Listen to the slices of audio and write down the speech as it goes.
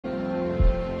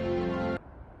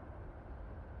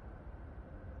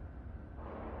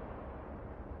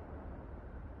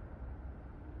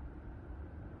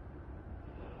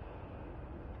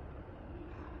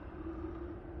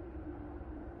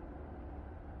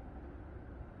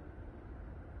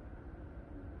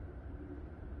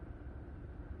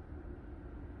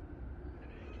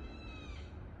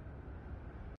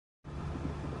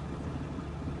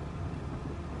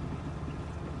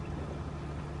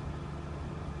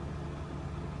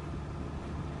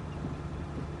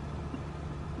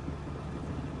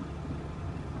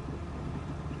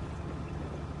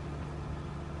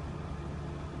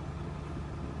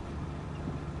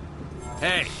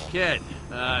Hey, kid,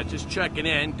 just checking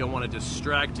in. Don't want to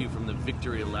distract you from the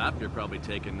victory lap you're probably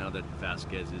taking now that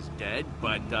Vasquez is dead,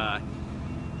 but,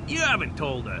 you haven't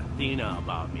told Athena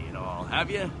about me at all,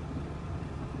 have you?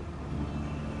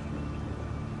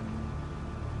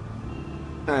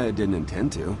 I didn't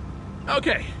intend to.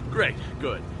 Okay, great,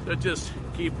 good. So just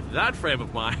keep that frame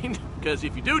of mind, because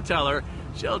if you do tell her,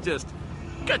 she'll just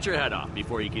cut your head off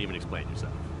before you can even explain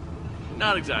yourself.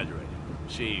 Not exaggerating.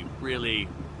 She really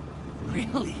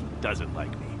doesn't like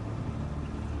me.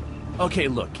 Okay,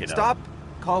 look, kiddo. Stop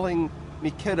calling me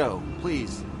kiddo,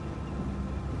 please.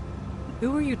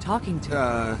 Who are you talking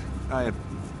to? I...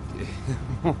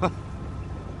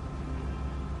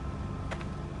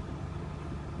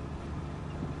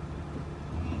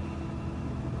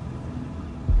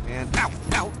 And ow,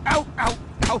 ow, ow, ow,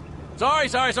 ow.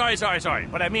 Sorry,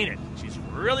 but I mean it. She's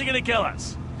really gonna kill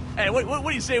us. Hey, what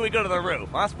do you say we go to the roof,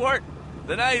 huh, sport?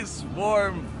 The nice,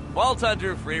 warm, Vault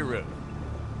Hunter free roof.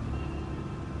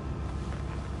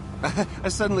 I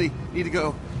suddenly need to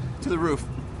go to the roof.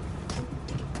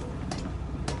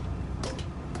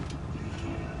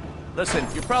 Listen,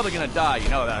 you're probably gonna die, you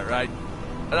know that, right?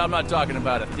 And I'm not talking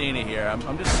about Athena here.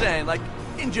 I'm just saying, like,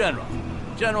 in general.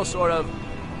 General sort of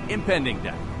impending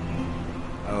death.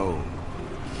 Oh.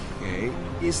 Okay.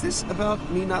 Is this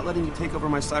about me not letting you take over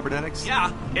my cybernetics?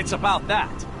 Yeah, it's about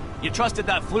that. You trusted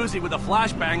that floozy with a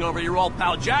flashbang over your old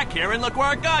pal Jack here, and look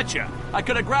where it got you. I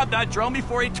could have grabbed that drone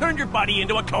before he turned your buddy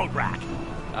into a code rack.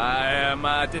 I am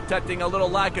detecting a little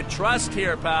lack of trust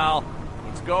here, pal.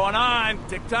 What's going on?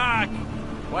 Tick-tock.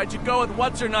 Why'd you go with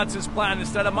What's-Her-Nuts' plan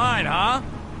instead of mine, huh?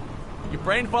 Your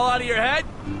brain fall out of your head?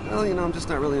 Well, you know, I'm just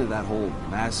not really into that whole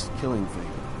mass killing thing.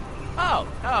 Oh,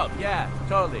 yeah,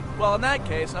 totally. Well, in that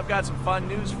case, I've got some fun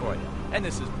news for you. And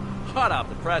this is hot off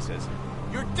the presses.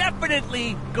 You're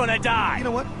definitely gonna die! You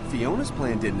know what? Fiona's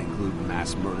plan didn't include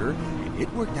mass murder. It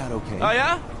worked out okay. Oh,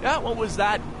 yeah? Yeah, what was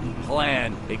that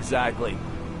plan, exactly?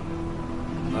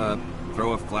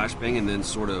 Throw a flashbang and then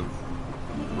sort of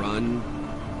run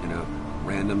in a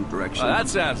random direction. Oh, that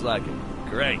sounds like a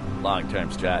great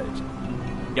long-term strategy.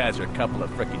 You guys are a couple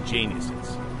of frickin'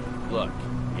 geniuses. Look,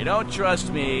 you don't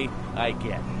trust me, I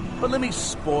get it. But let me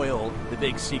spoil the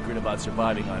big secret about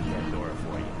surviving on Pandora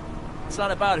for you. It's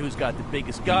not about who's got the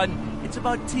biggest gun, it's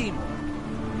about teamwork.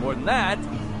 More than that,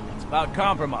 it's about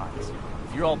compromise.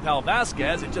 If your old pal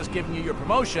Vasquez had just given you your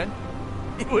promotion,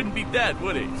 he wouldn't be dead,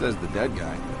 would he? Says the dead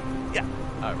guy. Yeah,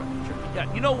 alright, sure.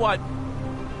 Yeah, you know what?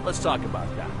 Let's talk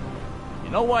about that. You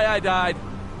know why I died?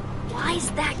 Why's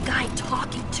that guy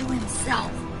talking to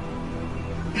himself?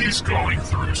 He's going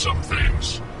through some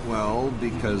things. Well,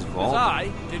 because Vault...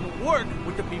 I didn't work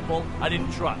with the people I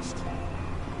didn't trust.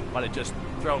 If I'd have just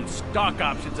thrown stock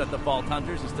options at the Vault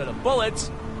Hunters instead of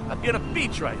bullets, I'd be on a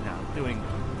beach right now, doing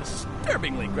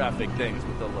disturbingly graphic things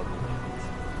with the local ladies.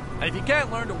 And if you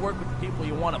can't learn to work with the people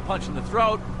you want to punch in the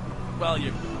throat, well,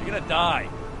 you're gonna die.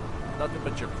 Nothing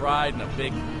but your pride and a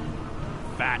big,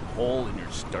 fat hole in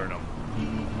your sternum.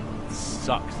 It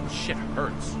sucks. This shit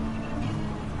hurts.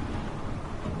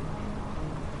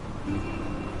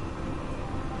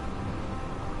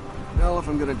 Well, if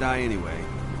I'm gonna die anyway,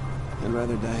 I'd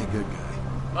rather die a good guy.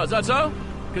 Oh, is that so?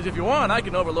 Because if you want, I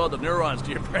can overload the neurons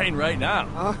to your brain right now.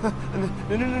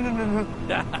 No.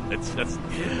 It's just...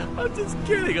 I'm just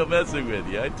kidding. I'm messing with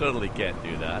you. I totally can't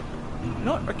do that.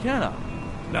 No, or can I?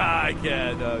 Nah, I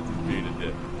can't. No, it's just being a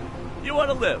dick. You want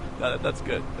to live. That's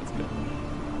good. That's good.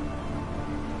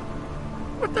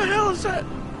 What the hell is that?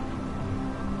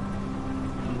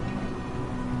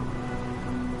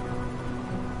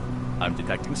 I'm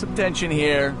detecting some tension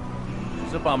here.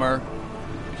 It's a bummer.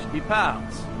 We should be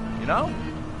pals, you know?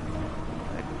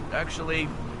 I actually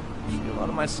see a lot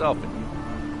of myself in you.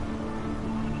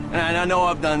 And I know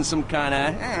I've done some kind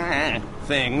of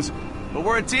things, but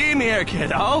we're a team here,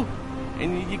 kiddo.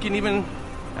 And you can even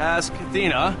ask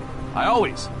Athena. I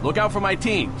always look out for my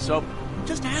team, so I'm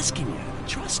just asking you,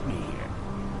 trust me here.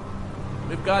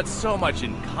 We've got so much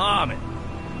in common.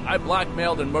 I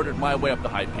blackmailed and murdered my way up the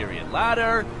Hyperion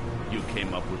ladder. You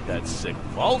came up with that sick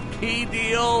vault key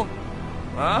deal.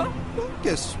 Huh?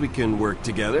 Guess we can work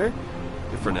together.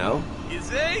 For now. You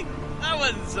see? That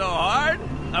wasn't so hard.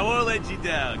 I won't let you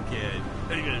down, kid.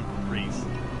 You're gonna freeze.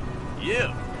 You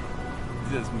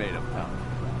just made a pound.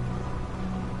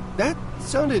 That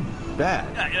sounded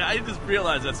bad. I just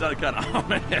realized that sounded kind of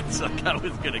ominous, like I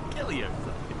was gonna kill you or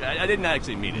something. I didn't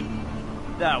actually mean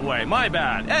it that way. My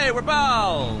bad. Hey, we're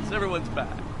pals. Everyone's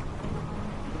back.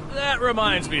 That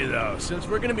reminds me, though, since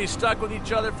we're gonna be stuck with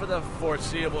each other for the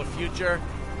foreseeable future,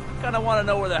 I kinda wanna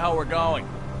know where the hell we're going.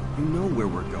 You know where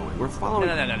we're going. We're following...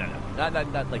 No. Not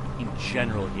like in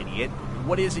general, idiot.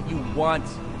 what is it you want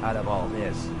out of all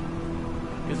this?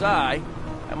 Because I'm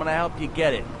gonna help you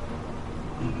get it.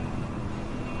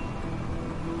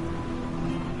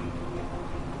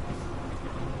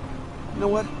 You know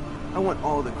what? I want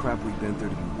all the crap we've been through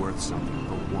to be worth something,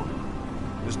 for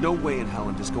one. There's no way in hell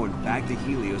I'm just going back to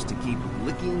Helios to keep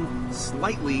licking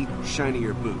slightly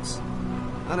shinier boots.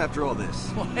 Not after all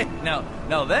this.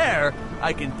 Now there,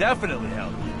 I can definitely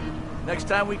help you. Next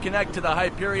time we connect to the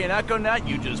Hyperion Echonet,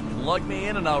 you just plug me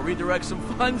in and I'll redirect some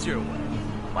funds your way.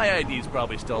 My ID's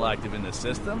probably still active in the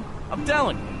system. I'm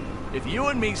telling you, if you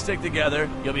and me stick together,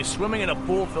 you'll be swimming in a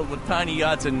pool filled with tiny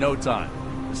yachts in no time.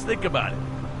 Just think about it.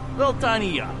 Little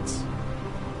tiny yachts.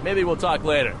 Maybe we'll talk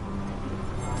later.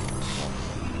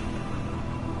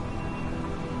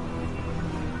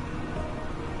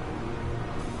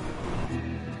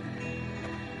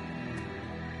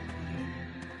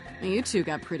 You two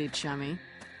got pretty chummy.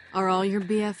 Are all your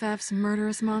BFFs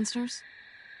murderous monsters?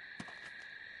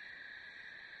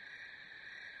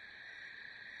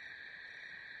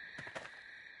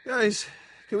 Guys,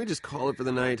 can we just call it for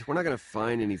the night? We're not gonna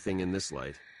find anything in this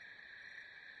light.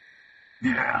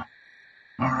 Yeah.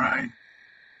 All right.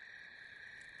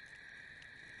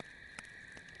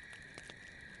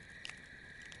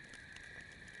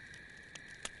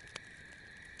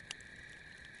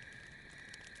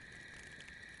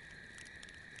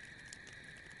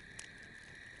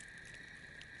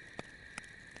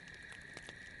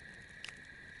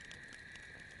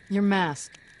 Your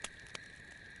mask.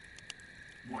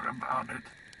 What about it?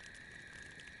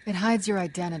 It hides your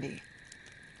identity.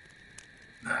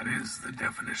 That is the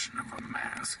definition of a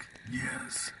mask.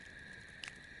 Yes.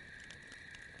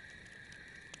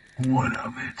 What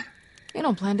of it? You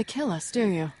don't plan to kill us, do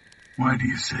you? Why do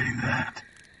you say that?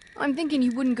 I'm thinking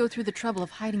you wouldn't go through the trouble of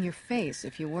hiding your face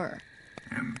if you were.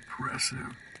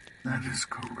 Impressive. That is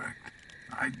correct.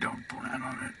 I don't plan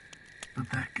on it. But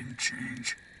that can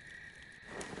change.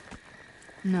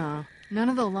 No, none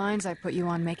of the lines I put you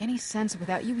on make any sense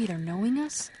without you either knowing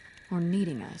us or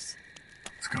needing us.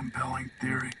 It's a compelling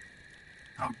theory.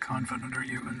 How confident are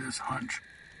you in this hunch?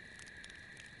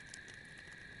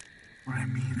 What I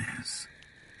mean is,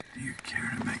 do you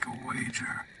care to make a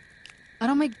wager? I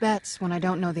don't make bets when I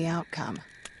don't know the outcome.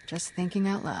 Just thinking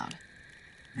out loud.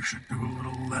 You should do a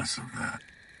little less of that.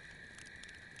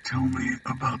 Tell me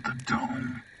about the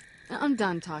dome. I'm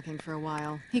done talking for a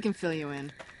while. He can fill you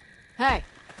in. Hey,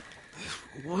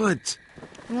 What?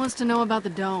 who wants to know about the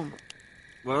dome?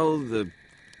 Well, the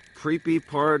creepy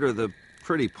part or the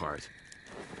pretty part?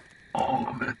 All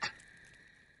of it.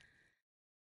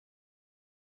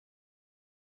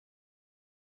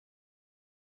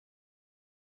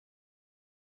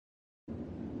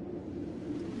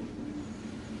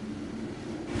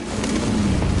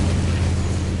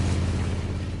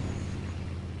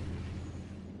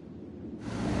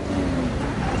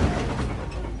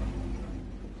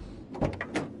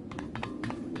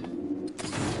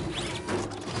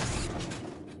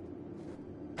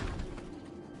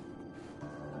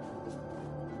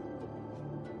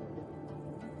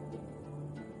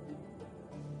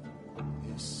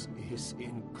 This is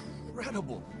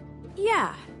incredible.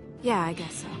 Yeah, I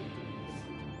guess so.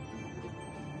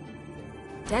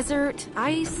 Desert,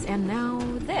 ice, and now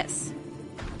this.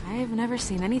 I've never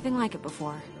seen anything like it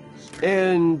before.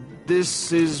 And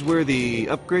this is where the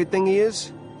upgrade thingy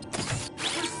is?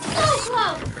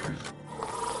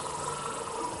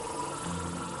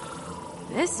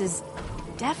 This is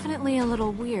definitely a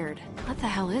little weird. What the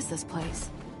hell is this place?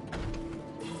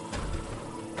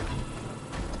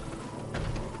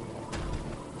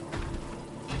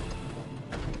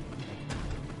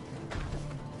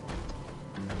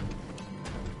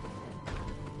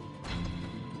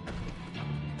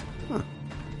 Huh.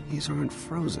 These aren't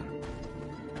frozen.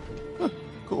 Huh.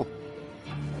 Cool.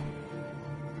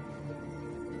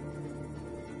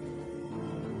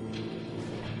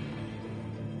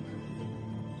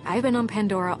 I've been on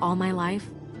Pandora all my life,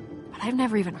 but I've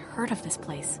never even heard of this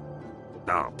place.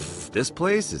 Oh, this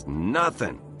place is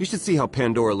nothing. You should see how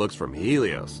Pandora looks from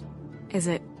Helios. Is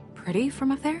it pretty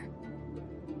from up there?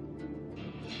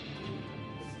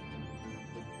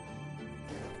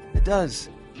 It does.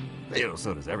 You know,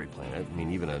 so does every planet. I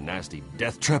mean, even a nasty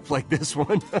death trap like this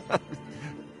one.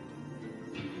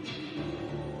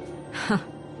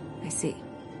 I see.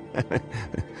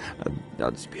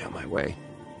 I'll just be on my way.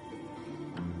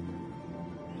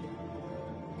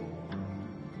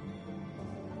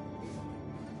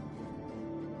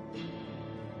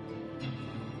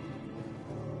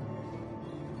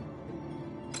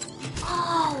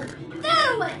 Oh,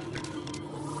 that way!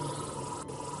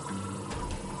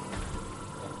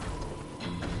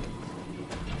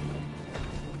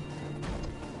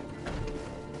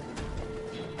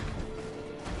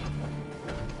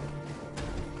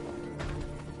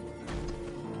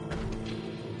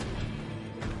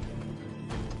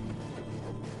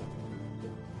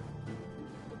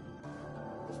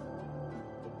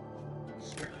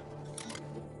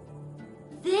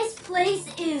 place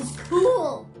is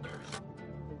cool.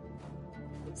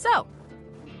 So,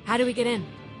 how do we get in?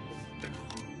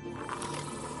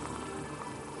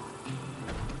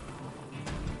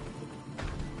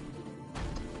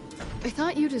 I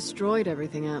thought you destroyed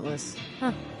everything, Atlas.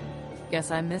 Huh.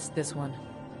 Guess I missed this one.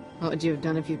 What would you have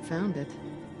done if you'd found it?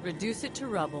 Reduce it to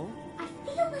rubble. I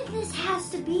feel like this has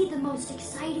to be the most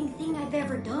exciting thing I've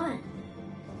ever done.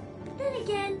 But then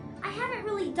again, I haven't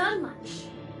really done much.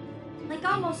 Like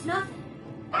almost nothing.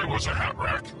 I was a hat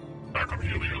rack back on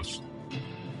Helios.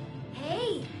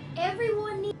 Hey,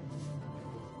 everyone needs...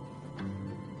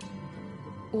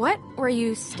 What were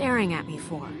you staring at me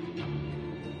for?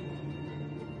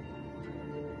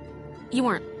 You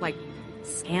weren't, like,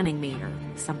 scanning me or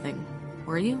something,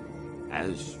 were you?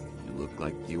 As you looked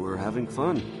like you were having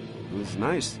fun. It was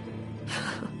nice.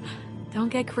 Don't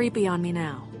get creepy on me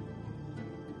now.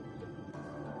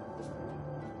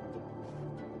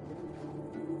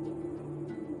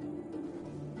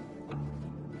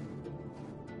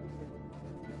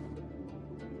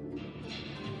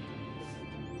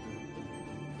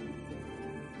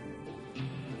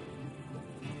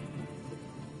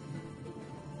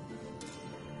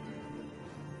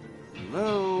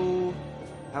 Hello?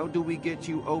 How do we get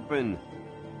you open?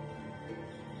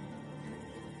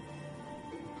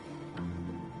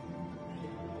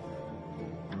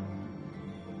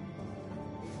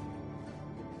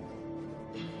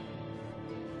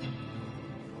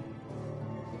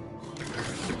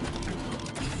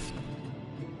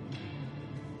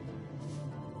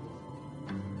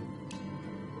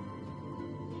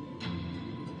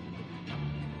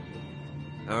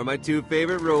 How are my two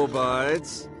favorite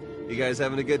robots? You guys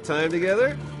having a good time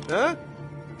together? Huh?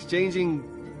 Exchanging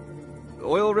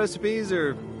oil recipes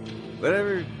or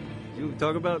whatever you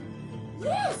talk about?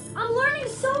 Yes, I'm learning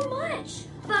so much.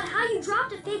 About how you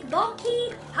dropped a fake vault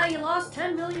key, how you lost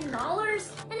 $10 million, and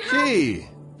how... Gee,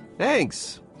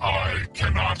 thanks. I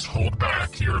cannot hold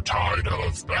back your tide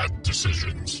of bad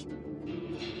decisions.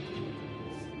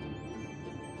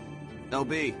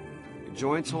 LB, your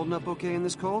joints holding up okay in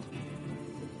this cold?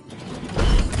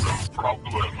 No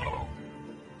problemo.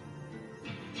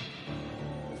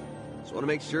 Just want to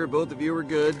make sure both of you are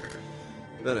good.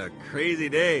 Been a crazy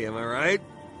day, am I right?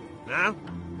 Huh?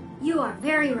 You are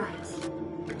very right.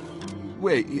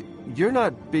 Wait, you're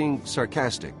not being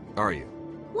sarcastic, are you?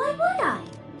 Why would I?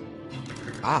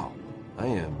 Wow, I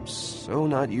am so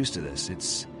not used to this.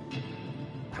 It's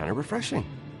kind of refreshing.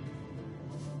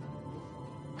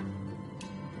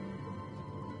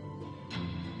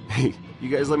 Hey, you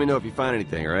guys let me know if you find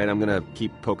anything, all right? I'm gonna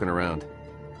keep poking around.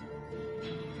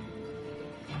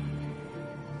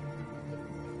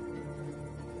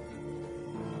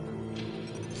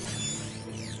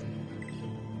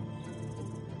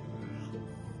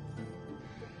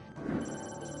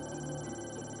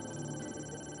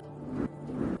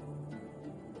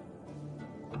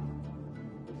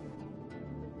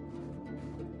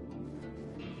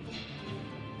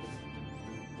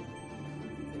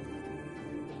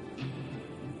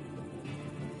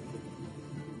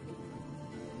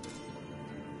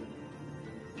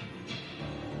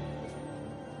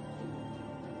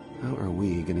 How are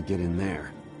we gonna get in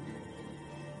there?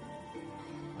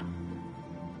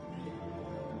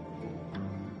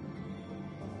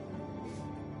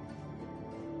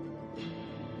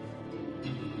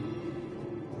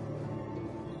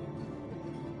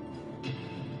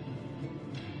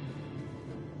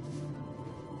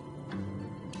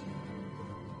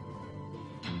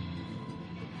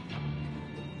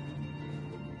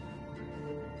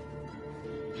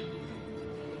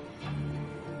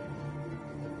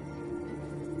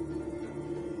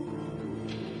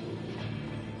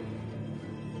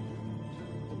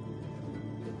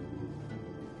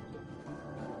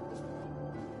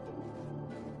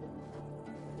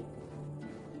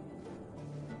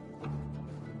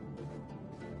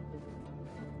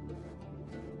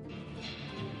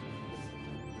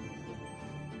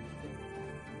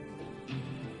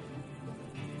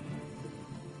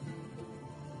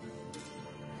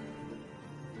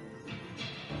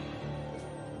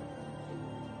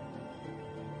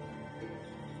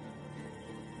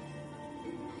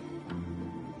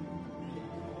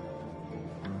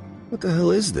 What the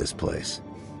hell is this place?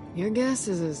 Your guess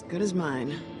is as good as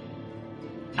mine.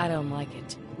 I don't like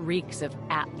it. Reeks of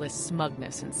Atlas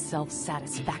smugness and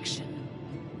self-satisfaction.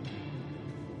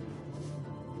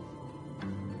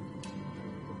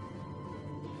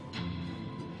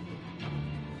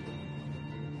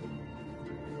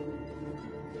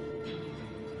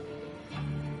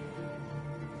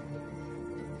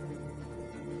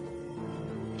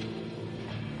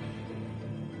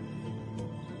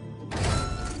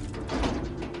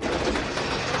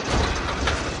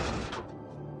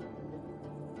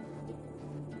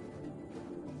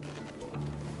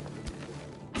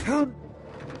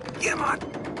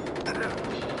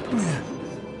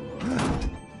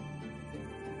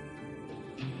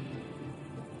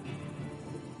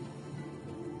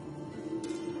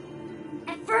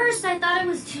 thought it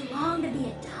was too long to be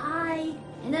a tie,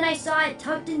 and then I saw it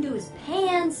tucked into his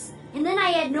pants, and then I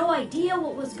had no idea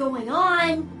what was going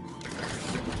on.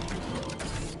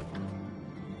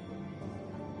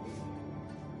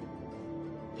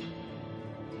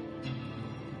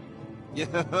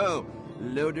 Yo,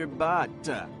 loader bot.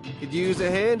 Could use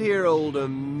a hand here, old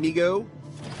amigo.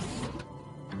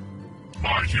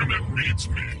 My human needs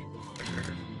me.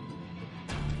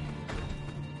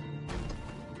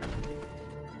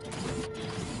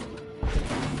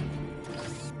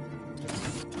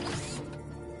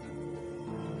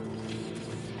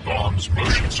 Bomb's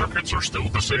motion circuits are still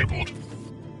disabled.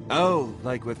 Oh,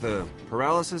 like with the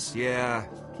paralysis? Yeah,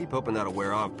 keep hoping that'll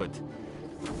wear off, but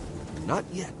not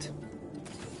yet.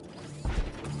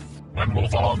 When will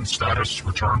Vaughn's status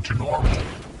return to normal?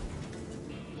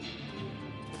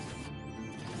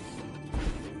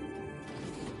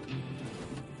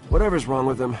 Whatever's wrong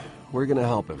with him, we're gonna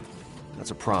help him.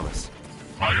 That's a promise.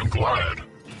 I am glad,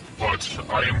 but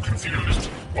I am confused.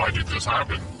 Why did this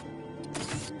happen?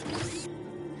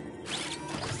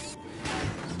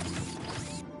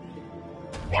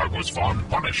 Why was Vaughn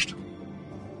punished?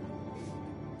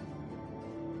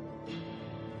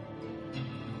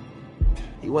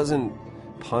 He wasn't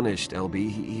punished,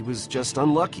 LB. He was just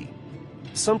unlucky.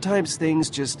 Sometimes things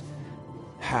just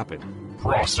happen.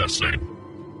 Processing.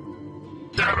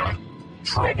 Data.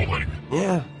 Troubling.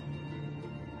 Yeah.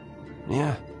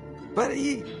 But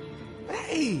hey,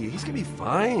 he's gonna be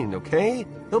fine, okay?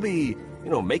 He'll be,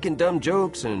 making dumb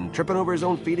jokes and tripping over his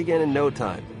own feet again in no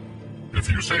time.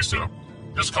 If you say so.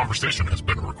 This conversation has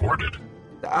been recorded.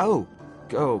 Oh,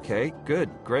 okay, good,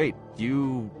 great.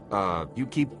 You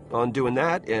keep on doing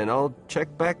that, and I'll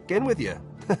check back in with you.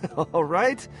 All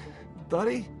right,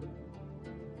 buddy?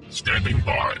 Standing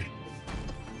by.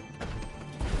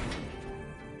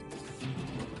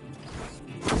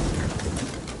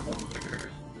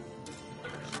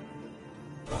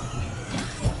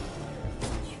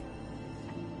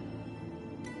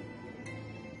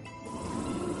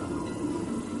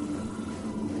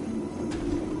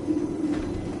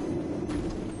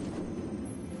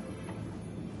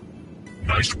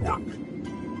 Nice work.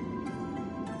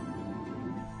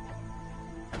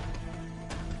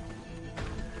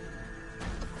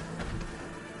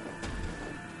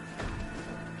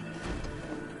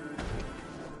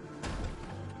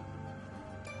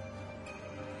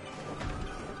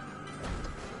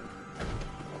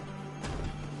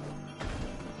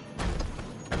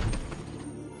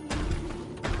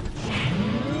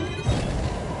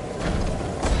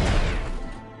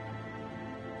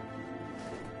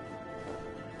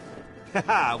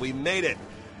 Haha, we made it.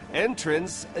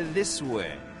 Entrance this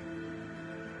way.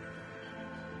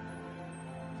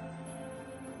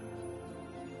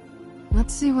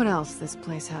 Let's see what else this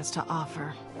place has to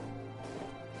offer.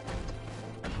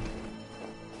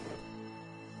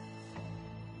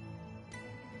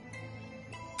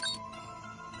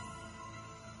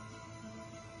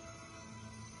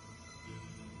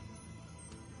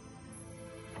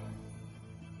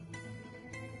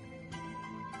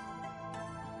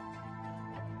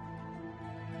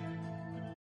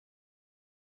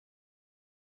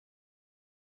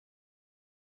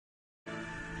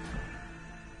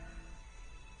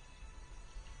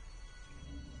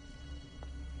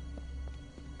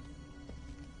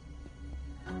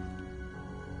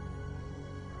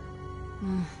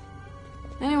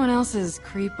 Anyone else's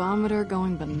creepometer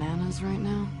going bananas right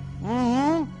now?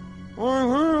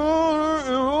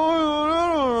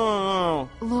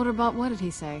 Loaderbot, what did he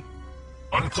say?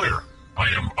 Unclear. I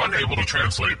am unable to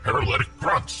translate paralytic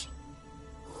grunts.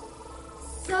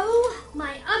 So,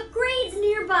 my upgrade's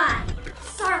nearby.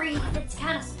 Sorry, it's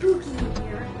kind of spooky in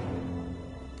here.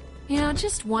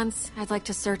 Just once, I'd like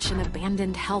to search an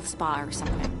abandoned health spa or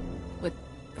something. With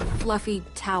fluffy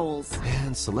towels.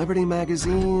 And celebrity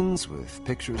magazines with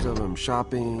pictures of them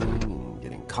shopping and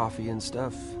getting coffee and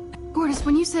stuff. Gortys,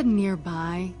 when you said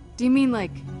nearby, do you mean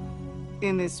like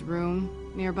in this room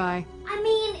nearby? I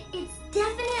mean, it's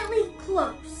definitely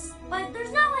close, but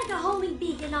there's not like a homing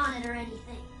beacon on it or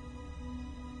anything.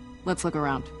 Let's look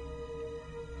around.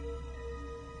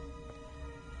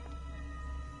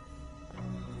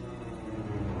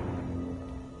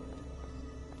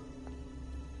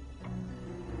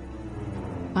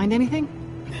 Find anything?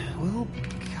 Well,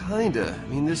 kinda. I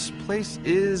mean, this place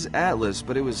is Atlas,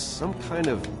 but it was some kind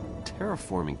of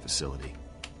terraforming facility.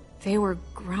 They were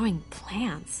growing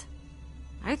plants.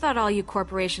 I thought all you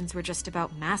corporations were just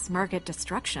about mass market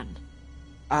destruction.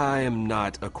 I am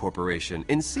not a corporation.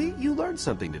 And see, you learned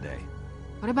something today.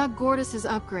 What about Gortys'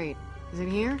 upgrade? Is it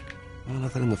here? Well,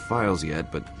 nothing in the files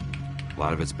yet, but a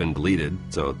lot of it's been deleted,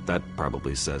 so that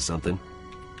probably says something.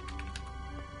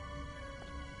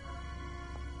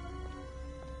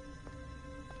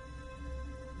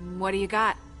 What do you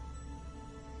got?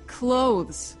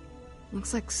 Clothes.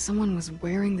 Looks like someone was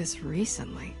wearing this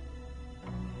recently.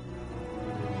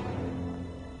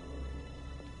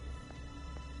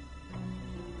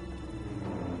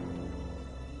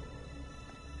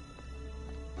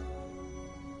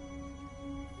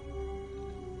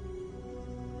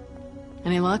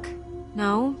 Any luck?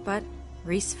 No, but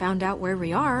Reese found out where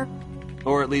we are.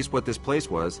 Or at least what this place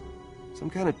was. Some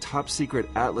kind of top-secret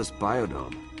Atlas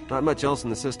biodome. Not much else in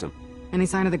the system. Any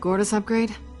sign of the Gortys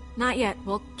upgrade? Not yet.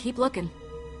 We'll keep looking.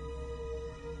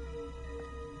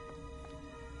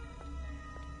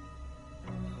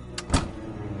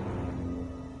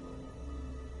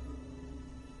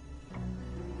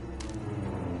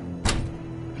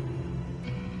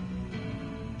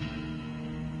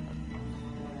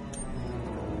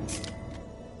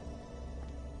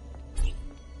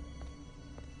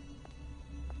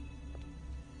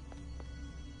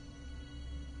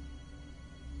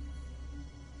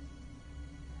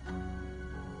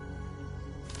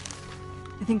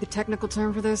 I think the technical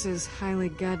term for this is highly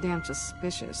goddamn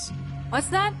suspicious. What's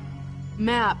that?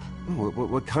 Map. Oh,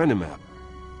 what kind of map?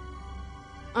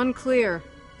 Unclear.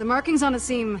 The markings on it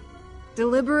seem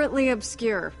deliberately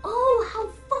obscure. Oh, how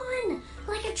fun!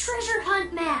 Like a treasure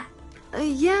hunt map.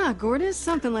 Yeah, Gortys,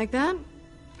 something like that.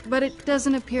 But it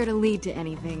doesn't appear to lead to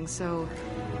anything, so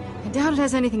I doubt it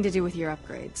has anything to do with your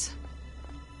upgrades.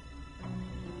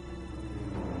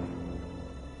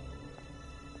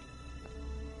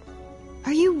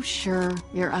 Are you sure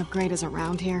your upgrade is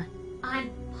around here? I'm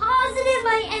positive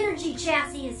my energy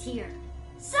chassis is here.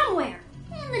 Somewhere.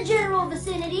 In the general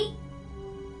vicinity.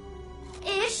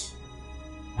 Ish.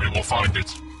 We will find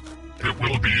it. It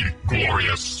will be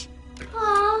glorious.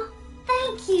 Aw,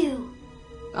 thank you.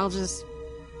 I'll just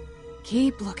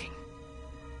keep looking.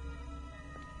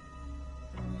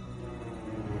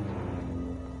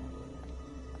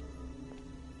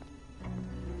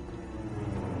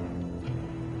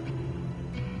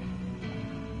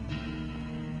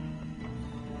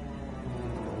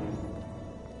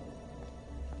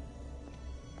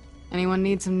 Anyone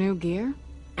need some new gear?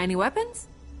 Any weapons?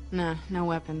 Nah, no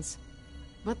weapons.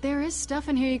 But there is stuff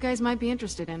in here you guys might be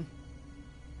interested in.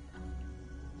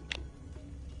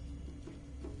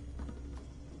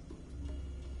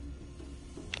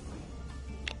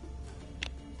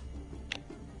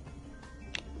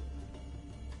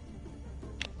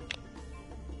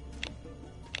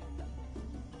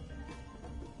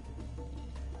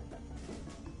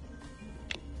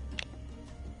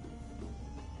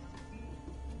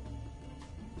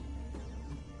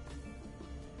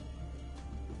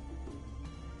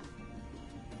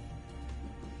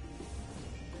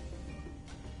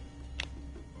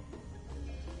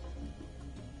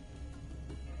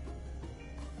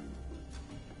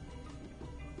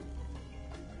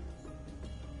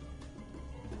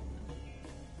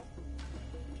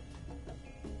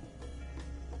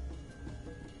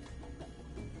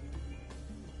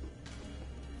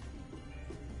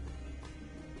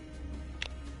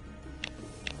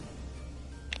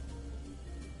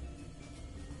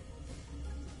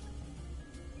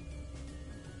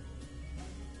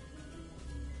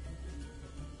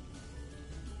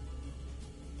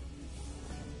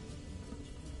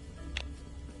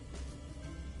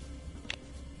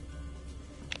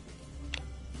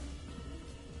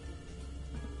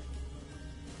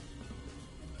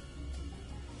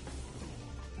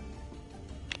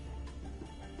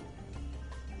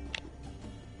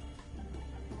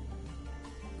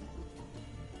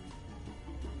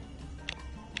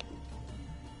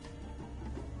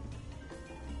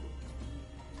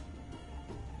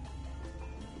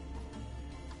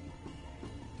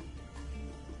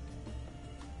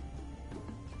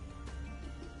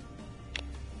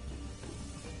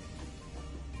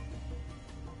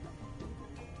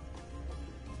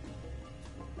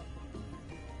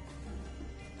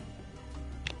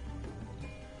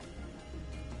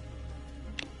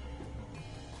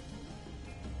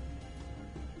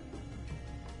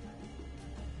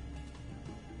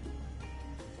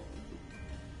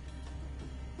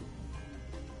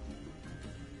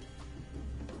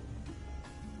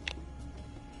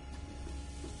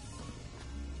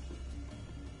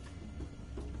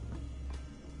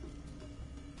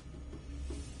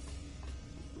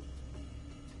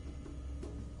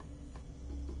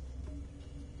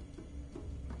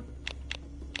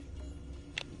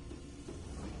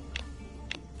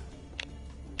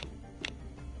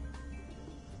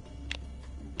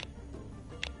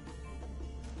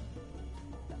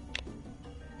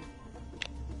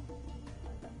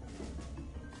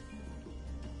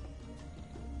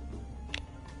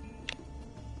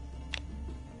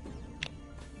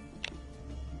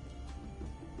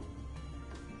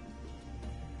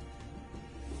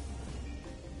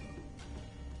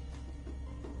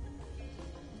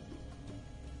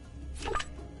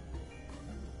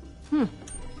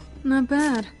 Not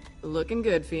bad. Looking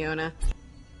good, Fiona.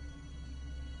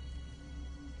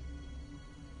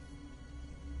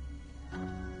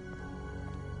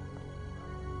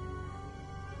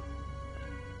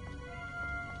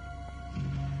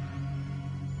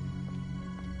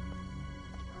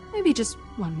 Maybe just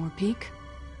one more peek.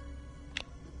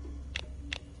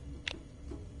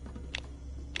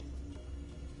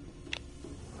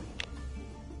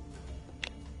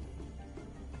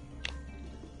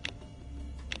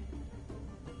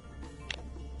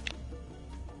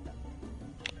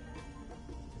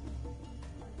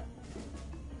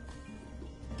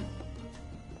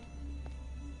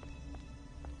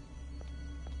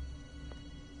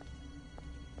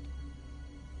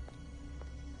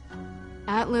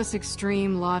 Atlas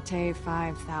Extreme Latte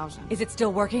 5000. Is it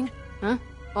still working? Huh?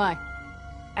 Why?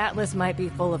 Atlas might be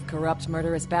full of corrupt,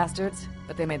 murderous bastards,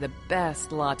 but they made the best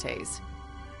lattes.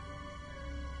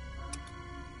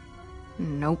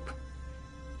 Nope.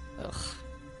 Ugh.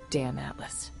 Damn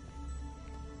Atlas.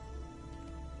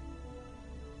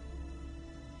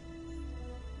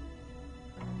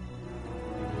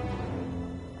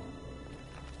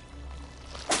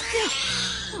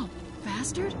 Oh,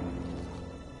 bastard.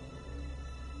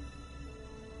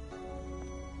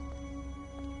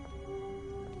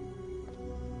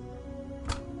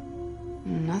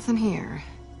 Nothing here.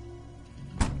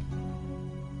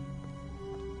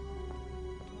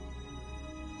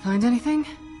 Find anything?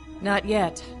 Not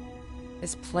yet.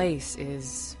 This place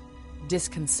is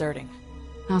disconcerting.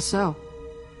 How so?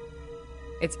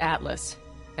 It's Atlas,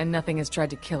 and nothing has tried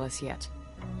to kill us yet.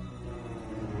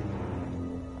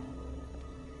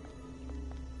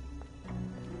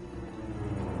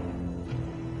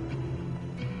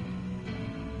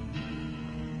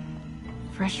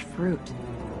 Fresh fruit.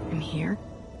 In here?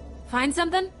 Find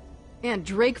something? Yeah,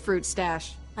 Drake fruit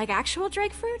stash. Like actual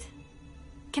Drake fruit?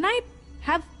 Can I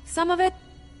have some of it?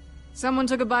 Someone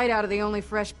took a bite out of the only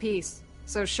fresh piece.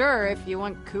 So sure, if you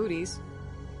want cooties.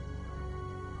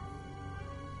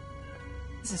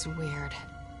 This is weird.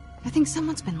 I think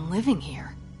someone's been living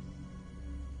here.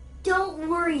 Don't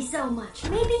worry so much.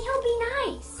 Maybe he'll be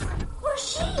nice. Or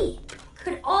she.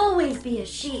 Could always be a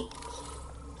she.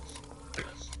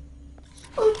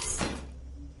 Oops.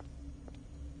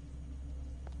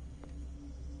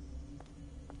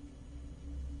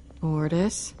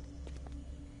 Bordis?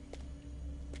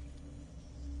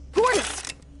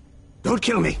 Bordis! Don't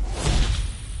kill me!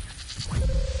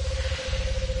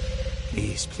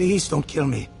 Please, please don't kill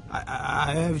me.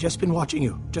 I've just been watching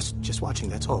you. Just watching,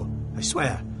 that's all. I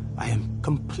swear, I am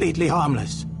completely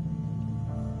harmless.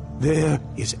 There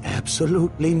is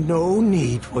absolutely no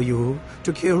need for you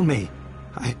to kill me.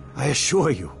 I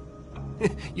assure you.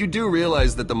 You do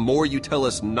realize that the more you tell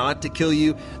us not to kill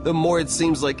you, the more it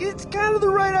seems like it's kind of the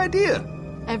right idea.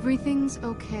 Everything's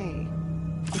okay.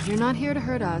 If you're not here to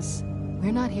hurt us,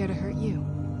 we're not here to hurt you.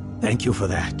 Thank you for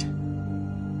that.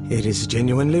 It is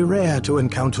genuinely rare to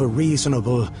encounter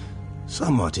reasonable,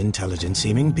 somewhat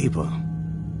intelligent-seeming people.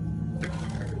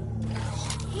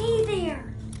 Hey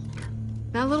there.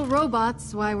 That little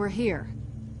robot's why we're here.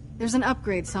 There's an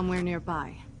upgrade somewhere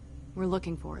nearby. We're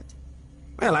looking for it.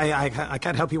 Well, I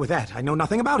can't help you with that. I know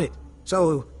nothing about it.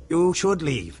 So, you should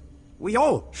leave. We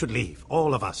all should leave,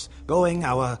 all of us, going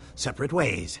our separate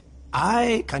ways.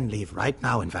 I can leave right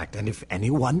now, in fact, and if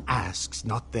anyone asks,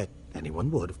 not that anyone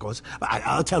would, of course,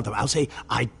 I'll tell them. I'll say,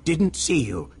 I didn't see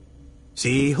you.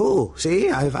 See who?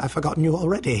 See? I've forgotten you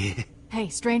already. Hey,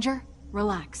 stranger,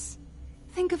 relax.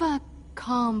 Think of a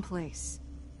calm place.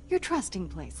 Your trusting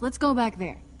place. Let's go back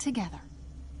there, together.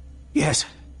 Yes.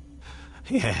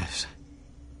 Yes.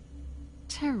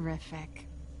 Terrific.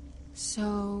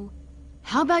 So,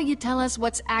 how about you tell us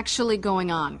what's actually going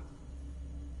on?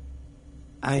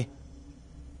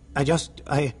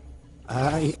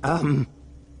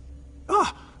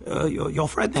 Your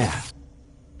friend there.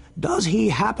 Does he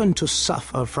happen to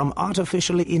suffer from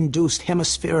artificially induced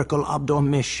hemispherical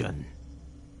abdormission?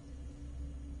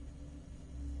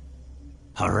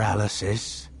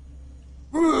 Paralysis?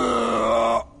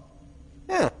 Yeah,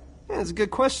 that's a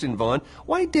good question, Vaughn.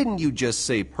 Why didn't you just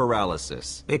say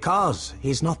paralysis? Because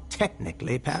he's not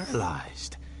technically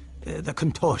paralyzed. The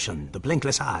contortion, the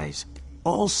blinkless eyes,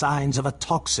 all signs of a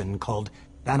toxin called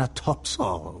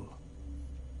thanatopsol.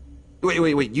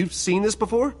 Wait, you've seen this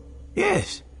before?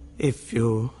 Yes, if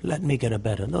you let me get a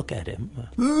better look at him.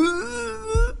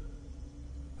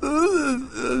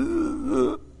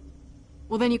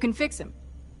 Well, then you can fix him.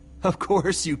 Of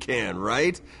course you can,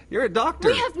 right? You're a doctor.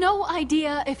 We have no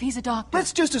idea if he's a doctor.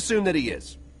 Let's just assume that he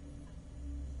is.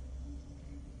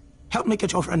 Help me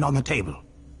get your friend on the table.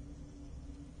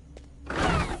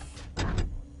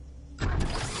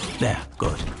 There,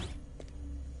 good.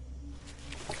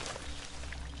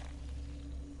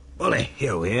 Bully,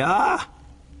 here we are.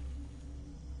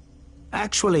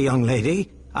 Actually, young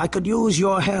lady, I could use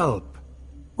your help.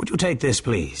 Would you take this,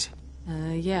 please?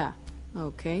 Yeah.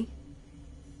 Okay.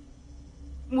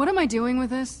 What am I doing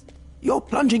with this? You're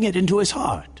plunging it into his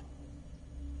heart.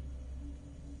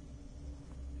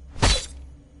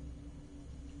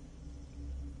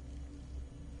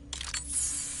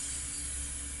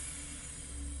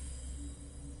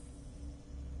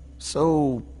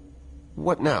 So,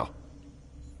 what now?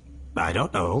 I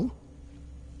don't know.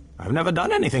 I've never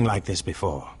done anything like this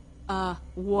before.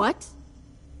 What?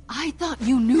 I thought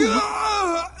you knew.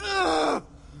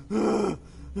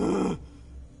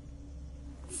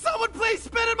 Someone please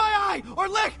spit in my eye! Or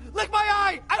lick my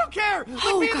eye! I don't care! Lick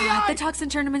Oh me in the god, eye! the toxin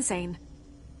turned him insane.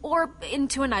 Or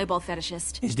into an eyeball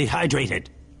fetishist. He's dehydrated.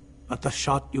 But the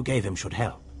shot you gave him should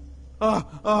help.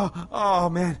 Oh,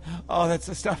 man. Oh, that's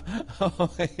the stuff. Oh,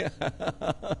 yeah.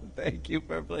 Thank you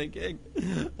for blinking.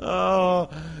 Oh,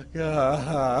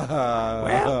 God.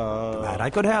 Well, glad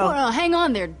I could help. Well, hang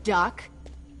on there, Doc.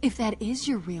 If that is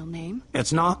your real name.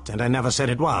 It's not, and I never said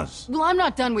it was. Well, I'm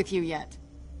not done with you yet.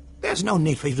 There's no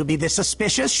need for you to be this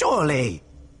suspicious, surely.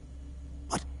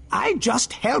 But I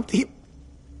just helped him.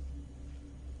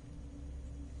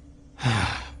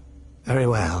 Very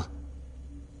well.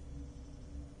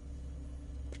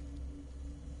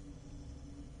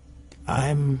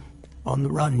 I'm on the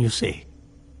run, you see.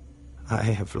 I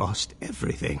have lost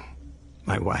everything.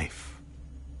 My wife,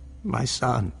 my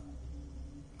son,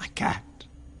 my cat.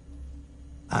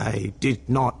 I did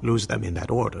not lose them in that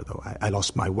order, though. I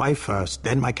lost my wife first,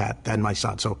 then my cat, then my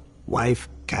son. So, wife,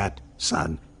 cat,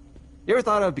 son. You ever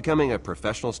thought of becoming a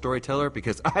professional storyteller?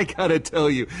 Because I gotta tell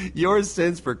you, your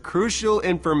sense for crucial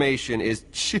information is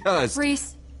just...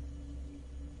 Reese.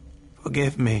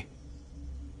 Forgive me.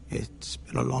 It's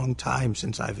been a long time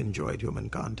since I've enjoyed human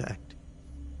contact.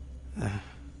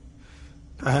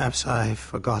 Perhaps I've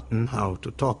forgotten how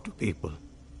to talk to people.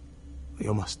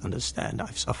 You must understand,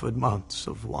 I've suffered months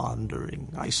of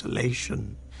wandering,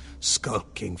 isolation,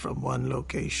 skulking from one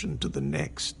location to the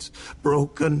next,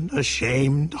 broken,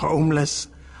 ashamed, homeless.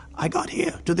 I got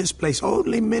here, to this place,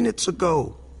 only minutes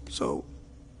ago, so...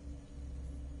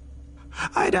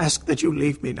 I'd ask that you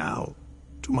leave me now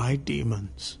to my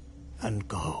demons and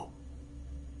go.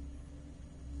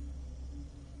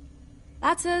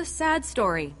 That's a sad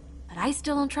story, but I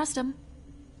still don't trust him.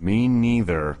 Me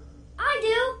neither. I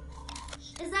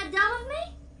do. Is that dumb of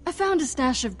me? I found a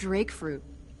stash of drake fruit.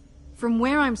 From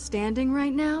where I'm standing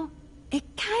right now, it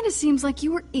kind of seems like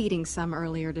you were eating some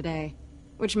earlier today.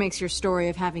 Which makes your story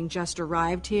of having just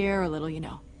arrived here a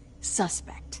little,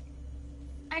 suspect.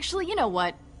 Actually, you know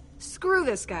what? Screw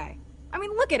this guy. I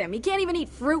mean, look at him. He can't even eat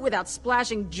fruit without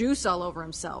splashing juice all over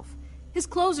himself. His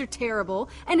clothes are terrible,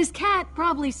 and his cat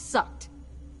probably sucked.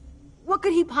 What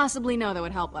could he possibly know that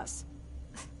would help us?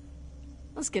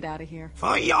 Let's get out of here.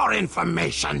 For your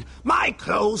information, my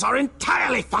clothes are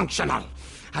entirely functional.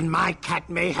 And my cat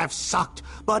may have sucked,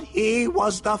 but he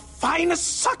was the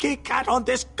finest sucky cat on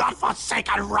this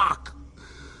godforsaken rock.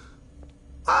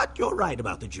 But you're right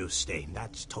about the juice stain.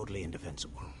 That's totally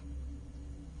indefensible.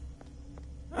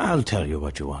 I'll tell you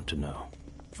what you want to know.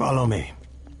 Follow me.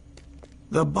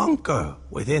 The bunker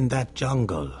within that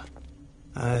jungle.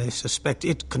 I suspect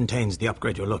it contains the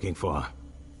upgrade you're looking for.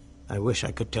 I wish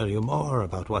I could tell you more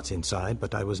about what's inside,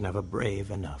 but I was never brave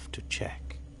enough to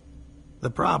check. The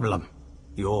problem,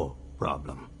 your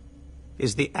problem,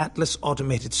 is the Atlas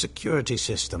automated security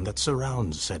system that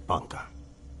surrounds said bunker.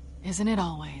 Isn't it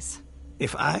always?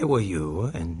 If I were you,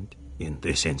 and in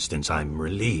this instance I'm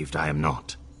relieved I am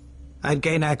not, I'd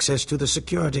gain access to the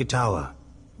security tower,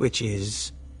 which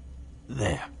is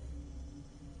there.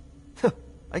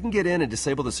 I can get in and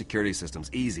disable the security systems,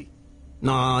 easy.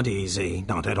 Not easy,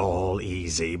 not at all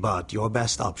easy, but your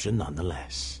best option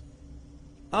nonetheless.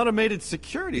 Automated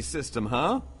security system,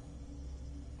 huh?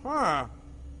 Huh.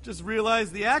 Just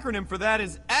realized the acronym for that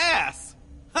is ASS!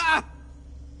 Ha!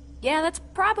 Yeah, that's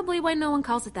probably why no one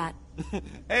calls it that.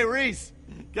 Hey, Reese,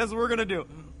 guess what we're gonna do?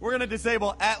 We're gonna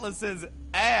disable Atlas's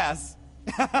ass.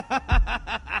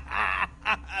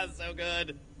 So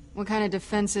good. What kind of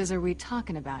defenses are we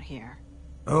talking about here?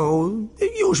 Oh,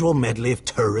 the usual medley of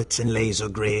turrets and laser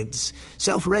grids.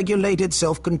 Self-regulated,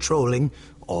 self-controlling,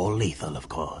 all lethal, of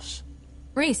course.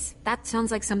 Reese, that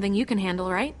sounds like something you can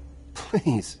handle, right?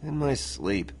 Please, in my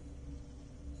sleep.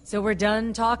 So we're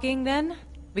done talking, then?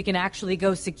 We can actually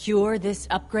go secure this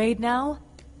upgrade now?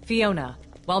 Fiona,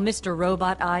 while Mr.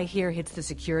 Robot Eye here hits the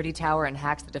security tower and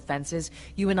hacks the defenses,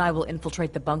 you and I will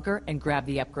infiltrate the bunker and grab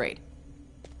the upgrade.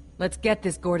 Let's get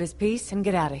this Gortys piece and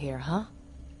get out of here, huh?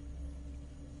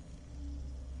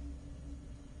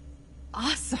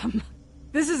 Awesome.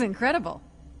 This is incredible.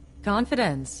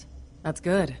 Confidence. That's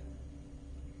good.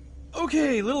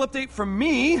 Okay, little update from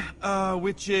me,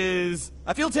 which is...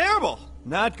 I feel terrible.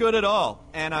 Not good at all.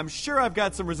 And I'm sure I've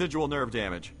got some residual nerve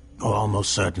damage. Oh,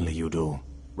 almost certainly you do.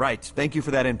 Right, thank you for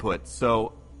that input.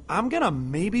 So, I'm gonna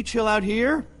maybe chill out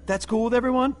here? That's cool with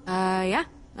everyone? Yeah,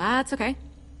 that's okay.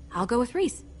 I'll go with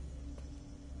Reese.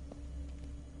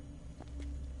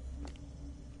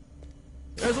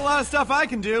 There's a lot of stuff I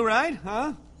can do, right?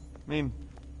 Huh? I mean,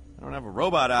 I don't have a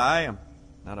robot eye. I'm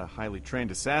not a highly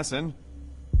trained assassin.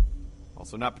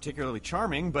 Also not particularly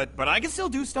charming, but I can still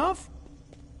do stuff.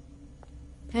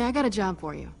 Hey, I got a job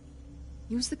for you.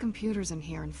 Use the computers in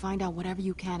here and find out whatever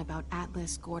you can about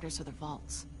Atlas, Gortys, or the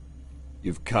vaults.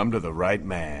 You've come to the right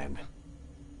man.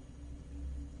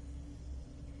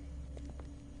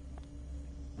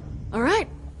 All right.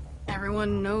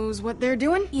 Everyone knows what they're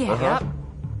doing? Yeah. Yep.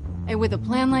 And with a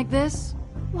plan like this,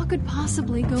 what could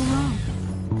possibly go wrong?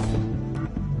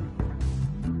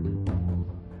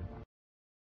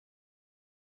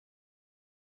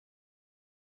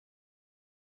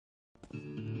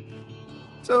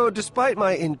 So, despite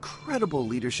my incredible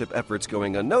leadership efforts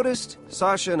going unnoticed,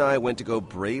 Sasha and I went to go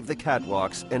brave the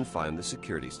catwalks and find the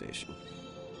security station.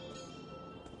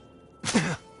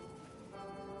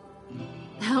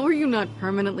 How are you not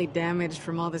permanently damaged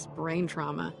from all this brain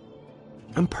trauma?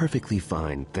 I'm perfectly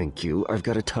fine, thank you. I've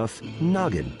got a tough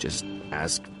noggin. Just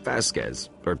ask Vasquez.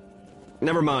 Or,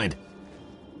 never mind.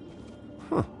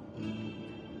 Huh.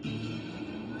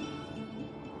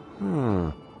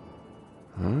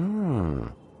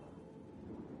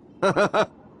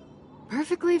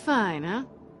 Perfectly fine, huh?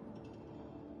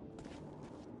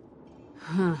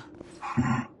 Huh.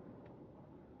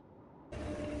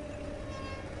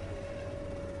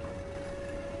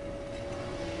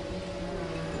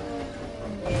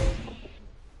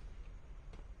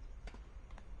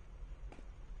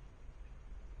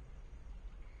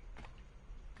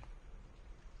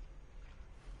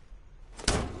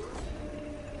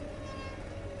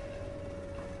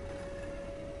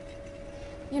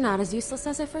 You're not as useless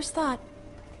as I first thought.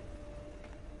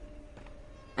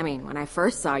 I mean, when I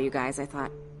first saw you guys, I thought,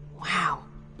 wow,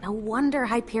 no wonder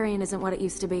Hyperion isn't what it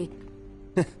used to be.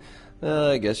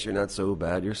 I guess you're not so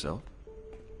bad yourself.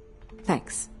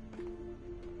 Thanks.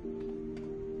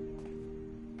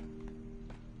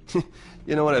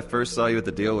 You know, when I first saw you at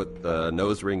the deal with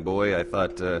Nose Ring Boy, I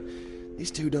thought,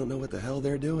 these two don't know what the hell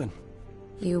they're doing.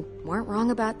 You weren't wrong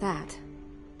about that.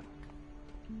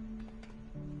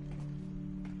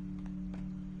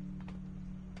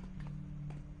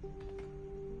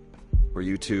 Were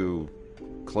you two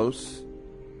close?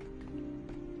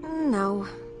 No,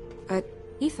 but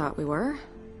he thought we were.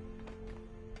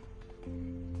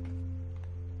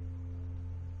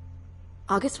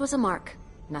 August was a mark.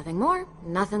 Nothing more,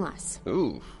 nothing less.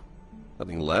 Ooh,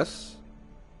 nothing less?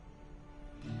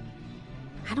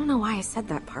 I don't know why I said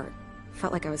that part.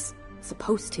 Felt like I was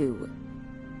supposed to.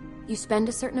 You spend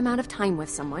a certain amount of time with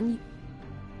someone,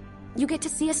 you get to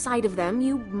see a side of them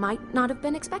you might not have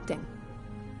been expecting.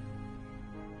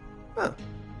 Oh,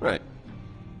 right.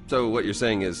 So what you're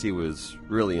saying is he was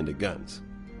really into guns?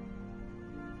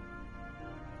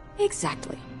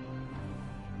 Exactly.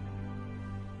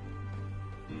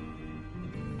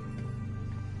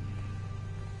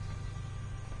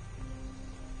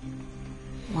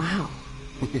 Wow.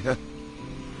 Yeah.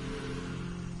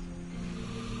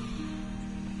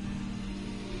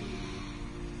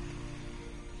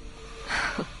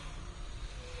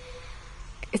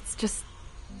 It's just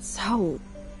so...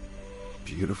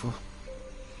 beautiful?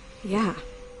 Yeah.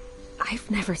 I've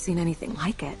never seen anything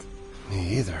like it.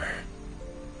 Me either.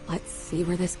 Let's see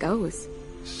where this goes.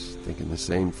 Just thinking the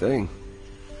same thing.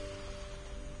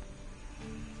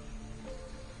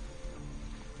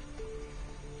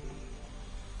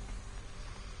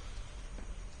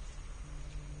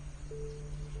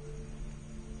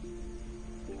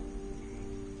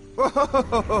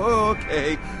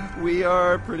 Okay, we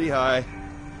are pretty high.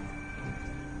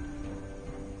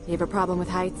 You have a problem with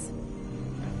heights?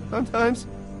 Sometimes.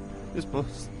 Just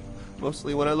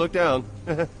mostly when I look down.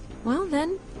 Well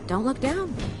then, don't look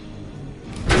down.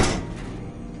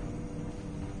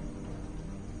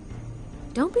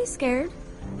 Don't be scared.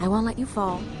 I won't let you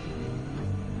fall.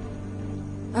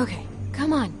 Okay,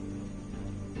 come on.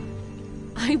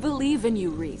 I believe in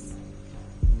you, Reese.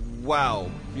 Wow,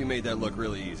 you made that look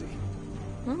really easy.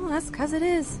 Well, that's 'cause it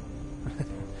is.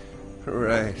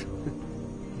 Right.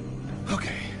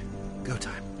 Okay, go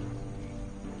time.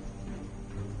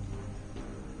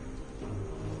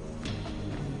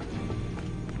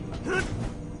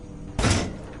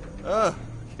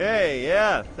 Okay,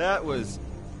 yeah, that was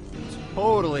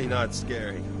totally not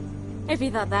scary. If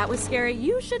you thought that was scary,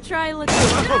 you should try looking.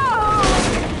 No!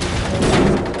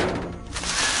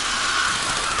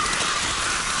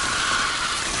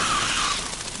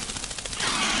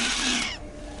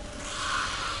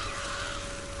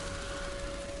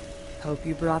 Hope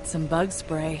you brought some bug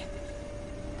spray.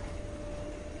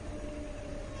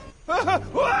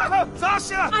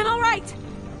 Sasha! I'm all right.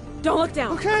 Don't look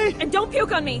down. Okay. And don't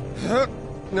puke on me.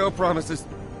 No promises.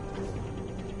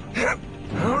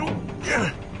 All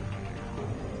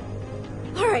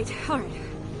right.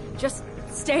 Just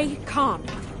stay calm.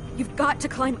 You've got to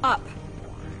climb up.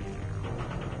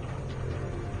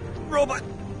 Robot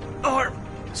arm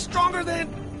stronger than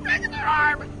regular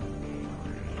arm.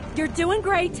 You're doing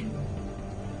great.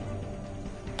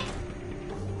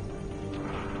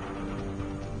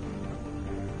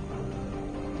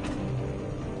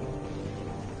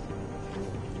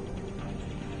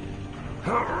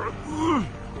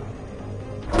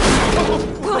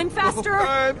 Climb faster!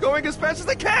 I'm going as fast as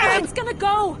I can! It's gonna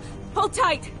go! Hold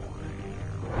tight!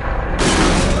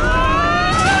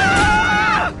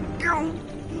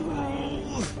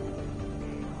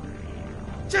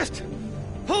 Just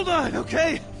hold on,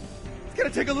 okay? It's gonna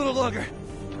take a little longer.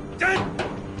 I'm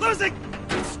losing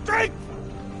strength!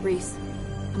 Reese,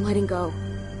 I'm letting go.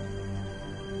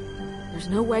 There's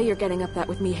no way you're getting up that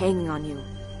with me hanging on you.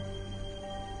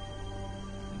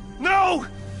 No!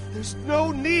 There's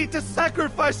no need to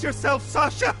sacrifice yourself,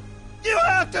 Sasha! You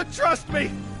have to trust me!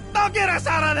 I'll get us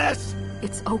out of this!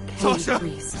 It's okay, Sasha!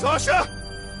 Reese. Sasha!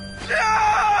 No!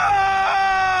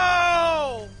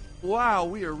 Wow,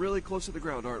 we are really close to the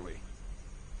ground, aren't we?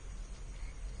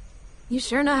 You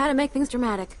sure know how to make things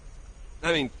dramatic.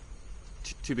 I mean,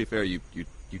 to be fair, you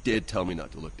did tell me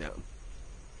not to look down.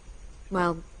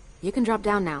 Well, you can drop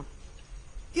down now.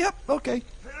 Yep, okay.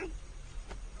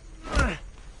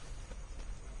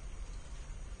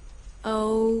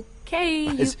 Okay,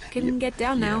 you can get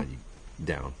down now.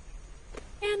 Down.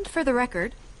 And for the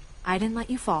record, I didn't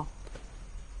let you fall.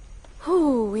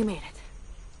 Whew, we made it.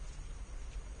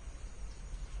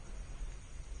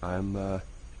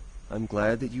 I'm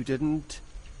glad that you didn't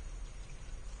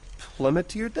plummet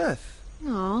to your death.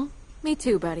 Aw, me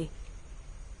too, buddy.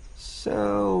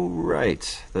 So,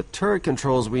 right. The turret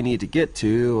controls we need to get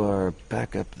to are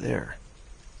back up there.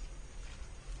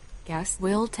 Guess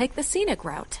we'll take the scenic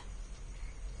route.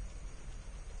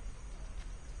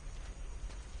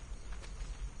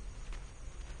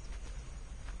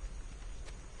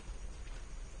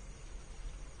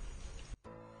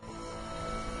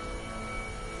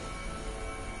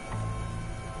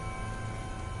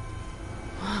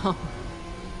 Wow.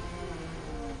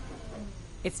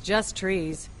 It's just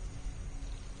trees.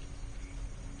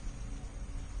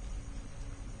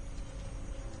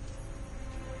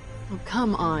 Oh,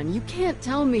 come on. You can't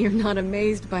tell me you're not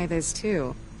amazed by this,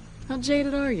 too. How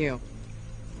jaded are you?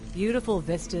 Beautiful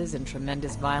vistas and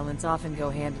tremendous violence often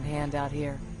go hand in hand out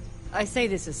here. I say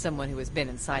this as someone who has been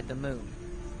inside the moon.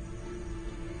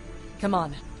 Come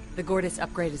on. The Gortys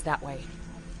upgrade is that way.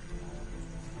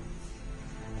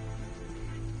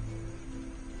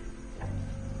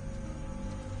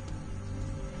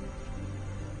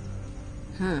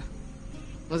 Huh.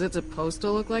 Was it supposed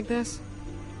to look like this?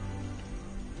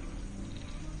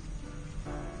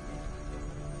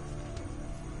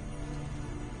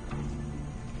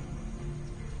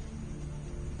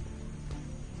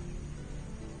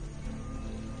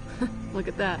 Look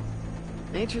at that.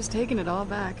 Nature's taking it all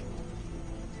back.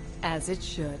 As it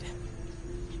should.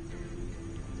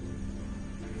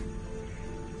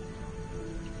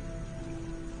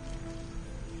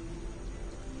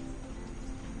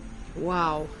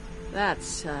 Wow.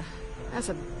 That's a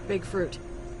big fruit.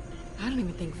 I don't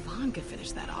even think Vaughn could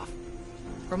finish that off.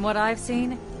 From what I've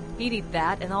seen, he'd eat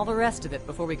that and all the rest of it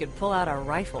before we could pull out our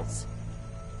rifles.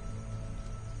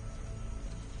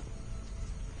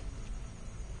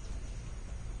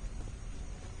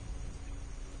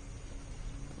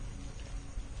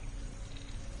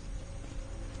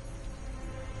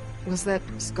 Was that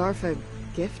scarf a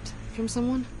gift from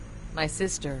someone? My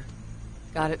sister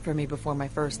got it for me before my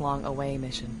first long away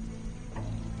mission.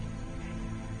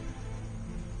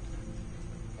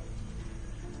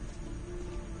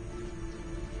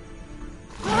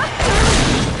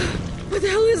 What the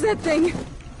hell is that thing?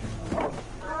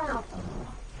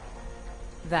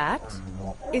 That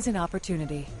is an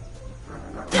opportunity.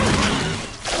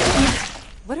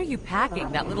 What are you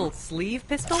packing? That little sleeve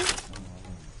pistol?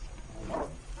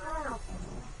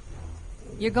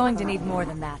 You're going to need more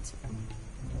than that.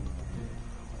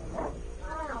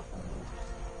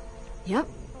 Yep.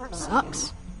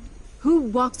 Sucks. Who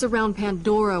walks around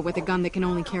Pandora with a gun that can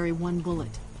only carry one bullet?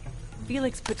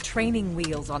 Felix put training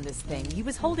wheels on this thing. He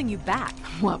was holding you back.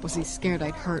 What, was he scared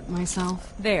I'd hurt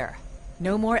myself? There.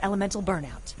 No more elemental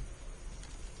burnout.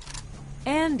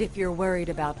 And if you're worried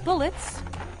about bullets...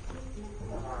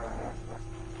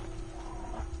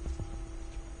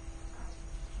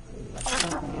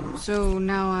 So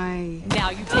now I... Now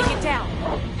you take it down!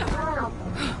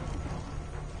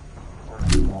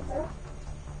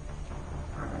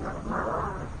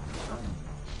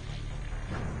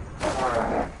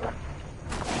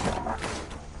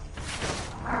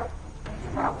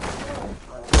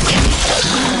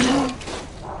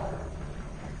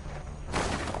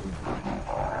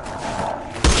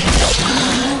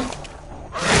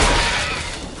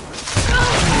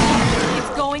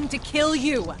 It's going to kill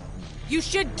you! You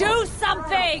should do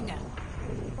something!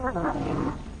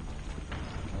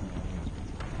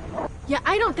 Yeah,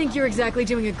 I don't think you're exactly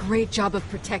doing a great job of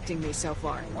protecting me so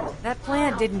far. That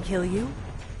plant didn't kill you.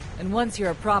 And once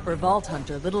you're a proper vault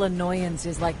hunter, little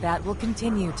annoyances like that will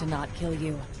continue to not kill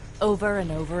you. Over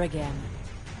and over again.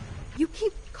 You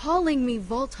keep calling me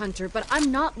Vault Hunter, but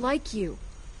I'm not like you.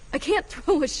 I can't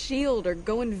throw a shield or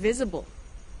go invisible.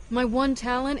 My one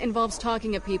talent involves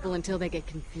talking at people until they get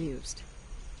confused.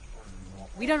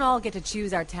 We don't all get to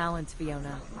choose our talents,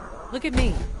 Fiona. Look at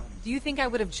me. Do you think I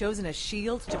would have chosen a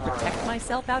shield to protect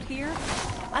myself out here?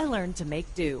 I learned to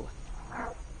make do.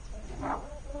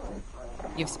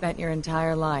 You've spent your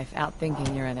entire life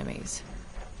outthinking your enemies.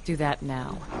 Do that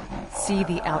now. See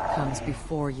the outcomes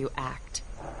before you act.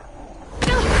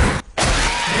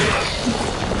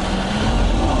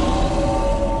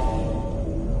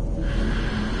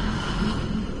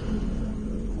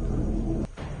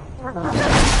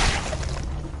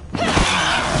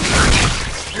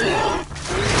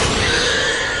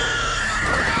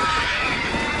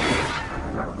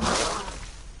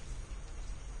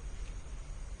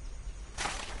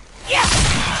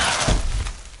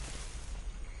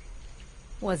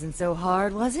 Wasn't so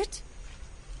hard, was it?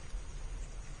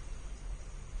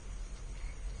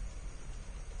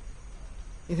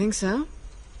 You think so?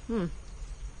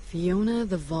 Fiona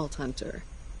the Vault Hunter.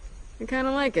 I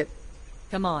kinda like it.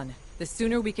 Come on. The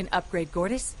sooner we can upgrade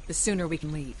Gortys, the sooner we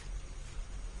can leave.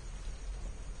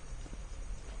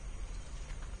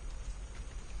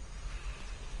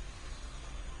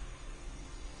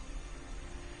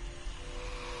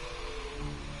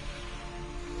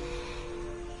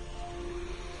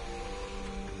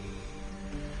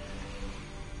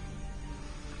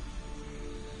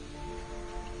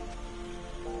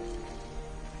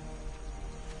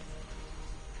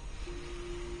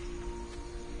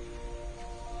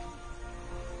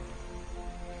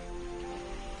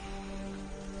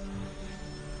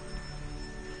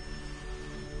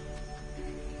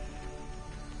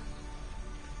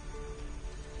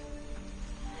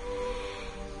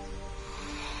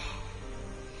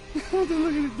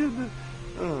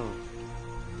 Oh.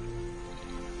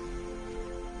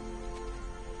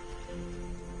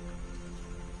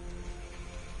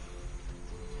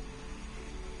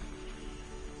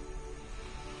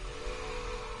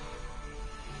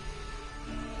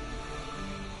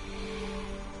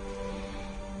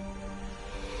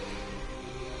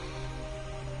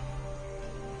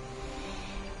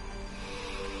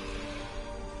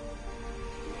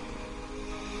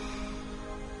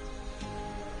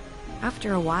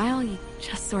 After a while, you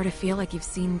just sort of feel like you've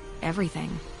seen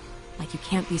everything. Like you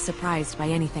can't be surprised by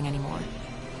anything anymore.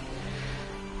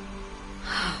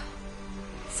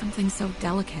 Something so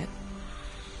delicate.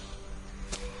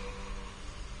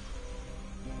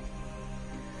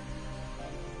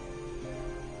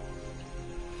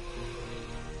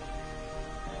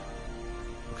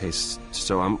 Okay,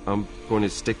 so I'm going to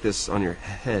stick this on your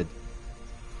head.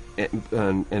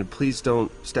 And please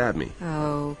don't stab me.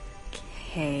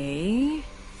 Okay.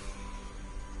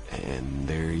 And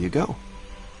there you go.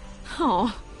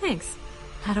 Oh, thanks.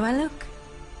 How do I look?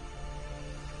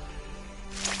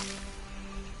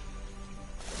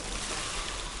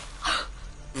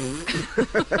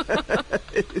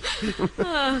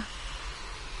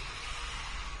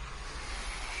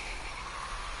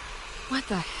 What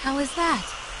the hell is that?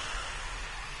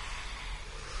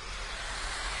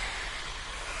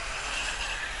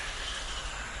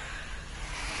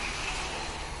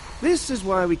 This is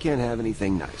why we can't have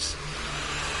anything nice.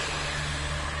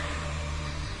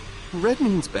 Red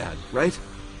means bad, right?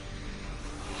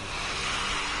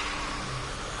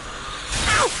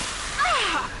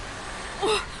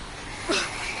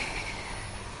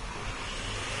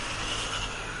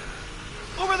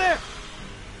 Over there!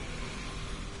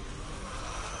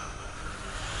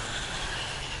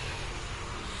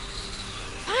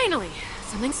 Finally,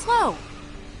 something slow.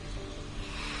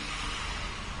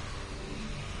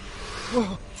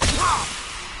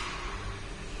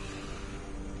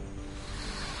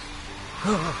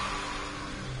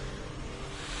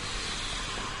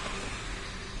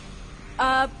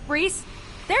 Breeze,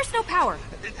 there's no power.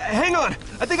 Hang on!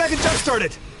 I think I can jumpstart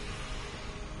it!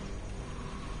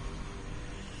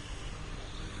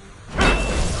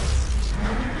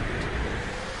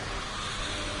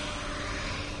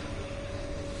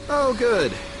 Oh,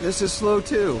 good. This is slow,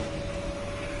 too.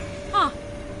 Huh.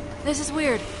 This is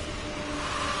weird.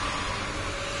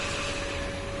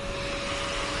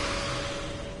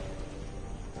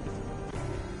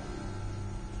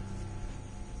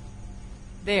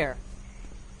 There.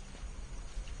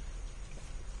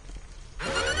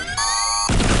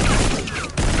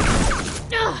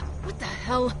 Ugh, what the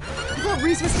hell? I thought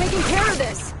Reese was taking care of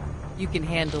this. You can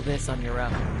handle this on your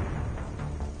own.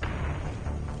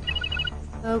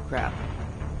 Oh, crap.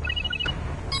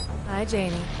 Hi,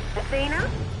 Janie. Athena?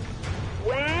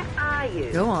 Where are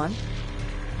you? Go on.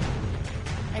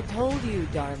 I told you,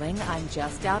 darling, I'm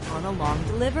just out on a long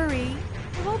delivery.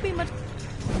 It won't be much...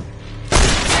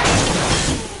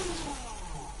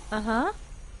 Uh-huh.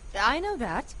 I know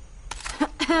that.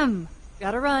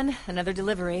 Gotta run. Another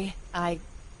delivery. I'll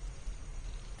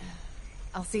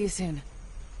see you soon.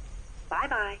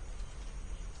 Bye-bye.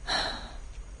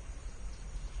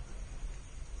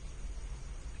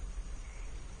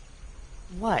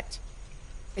 What?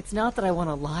 It's not that I want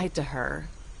to lie to her.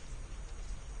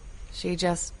 She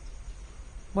just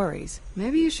worries.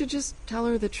 Maybe you should just tell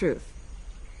her the truth.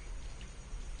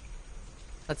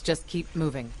 Let's just keep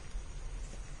moving.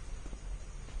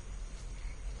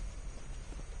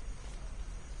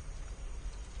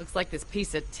 Looks like this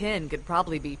piece of tin could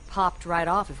probably be popped right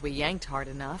off if we yanked hard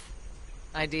enough.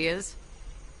 Ideas?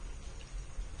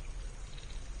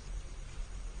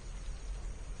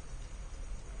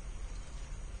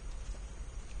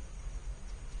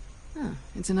 Huh,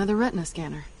 it's another retina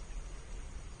scanner.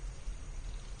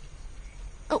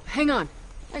 Oh, hang on.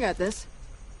 I got this.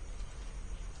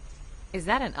 Is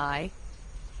that an eye?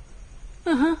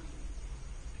 Uh-huh.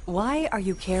 Why are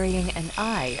you carrying an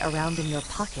eye around in your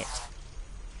pocket?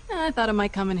 I thought it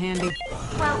might come in handy.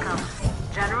 Welcome,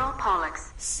 General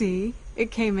Pollux. See? It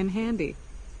came in handy.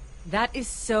 That is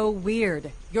so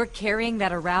weird. You're carrying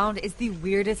that around is the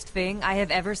weirdest thing I have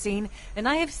ever seen, and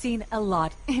I have seen a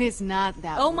lot. It is not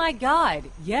that. Oh my god,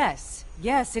 yes.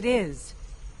 Yes, it is.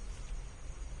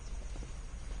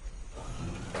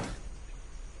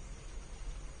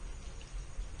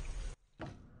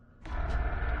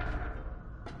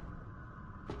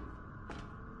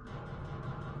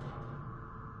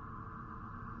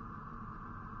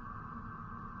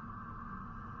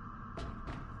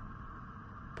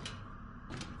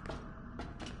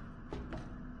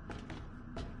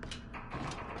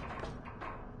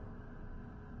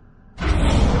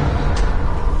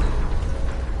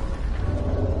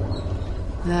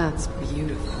 That's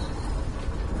beautiful.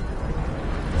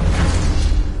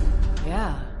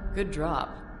 Yeah, good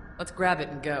drop. Let's grab it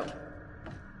and go.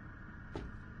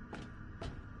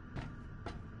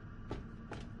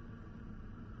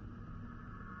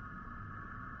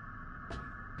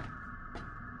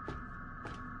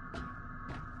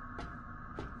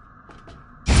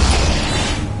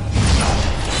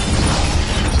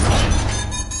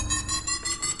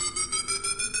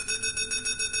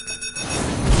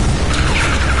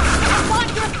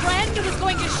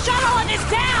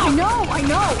 I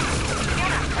know!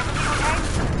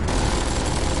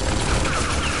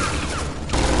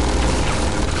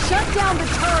 Shut down the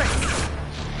turrets!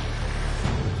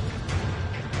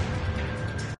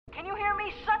 Can you hear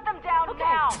me? Shut them down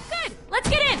now! Good! Let's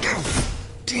get in!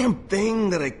 Damn thing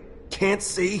that I can't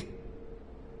see.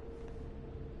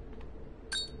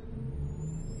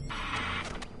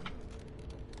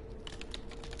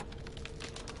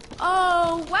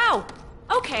 Oh, wow!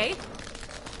 Okay.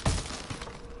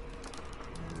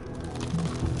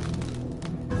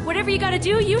 Whatever you gotta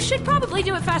do, you should probably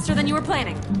do it faster than you were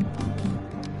planning.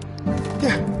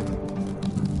 Yeah.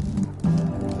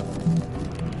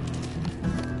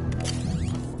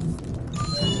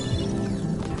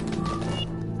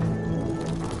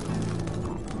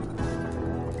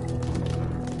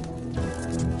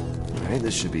 Alright,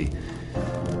 this should be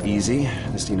easy.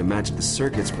 Just need to match the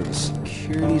circuits for the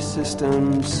security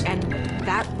systems. And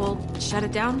that will shut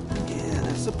it down? Yeah,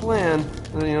 that's the plan.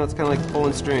 Well, you know, it's kind of like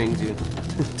pulling strings. You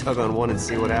tug on one and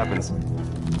see what happens.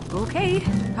 Okay.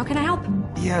 How can I help?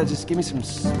 Yeah, just give me some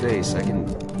space. I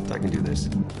can do this.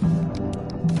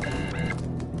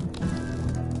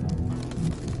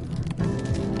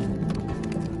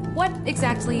 What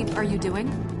exactly are you doing?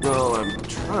 No, I'm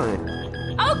trying.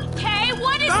 Okay,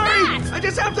 what is Sorry! that? I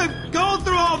just have to go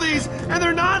through all these, and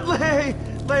they're not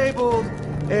labeled.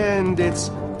 And it's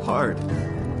hard.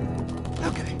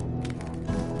 Okay.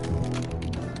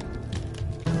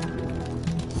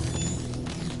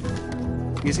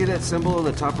 You see that symbol in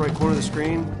the top right corner of the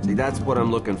screen? See, that's what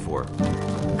I'm looking for.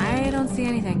 I don't see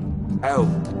anything. Oh,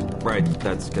 right.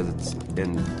 That's because it's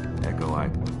in Echo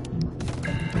Eye.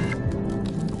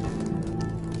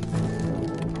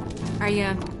 Are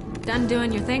you done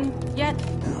doing your thing yet?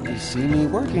 Well, you see me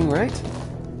working, right?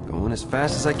 Going as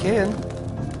fast as I can.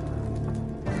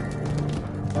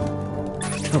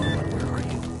 Come on, where are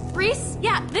you? Reese?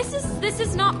 Yeah, this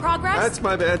is not progress. That's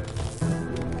my bad.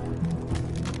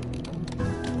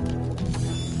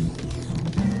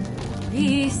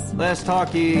 Reese. Less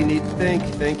talky, need to think.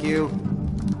 Thank you.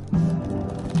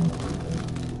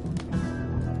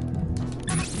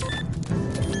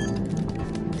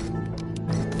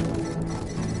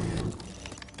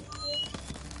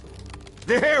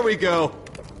 There we go.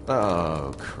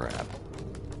 Oh, crap.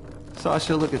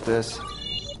 Sasha, look at this.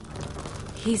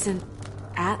 He's an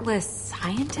Atlas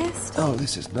scientist? Oh,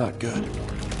 this is not good.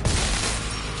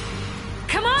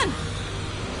 Come on!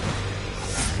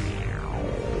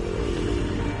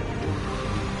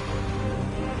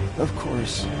 Of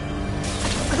course.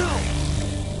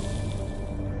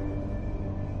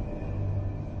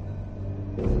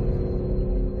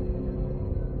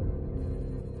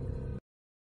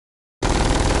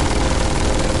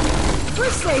 We're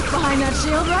safe behind that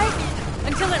shield, right?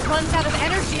 Until it runs out of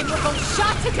energy and we're both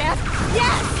shot to death.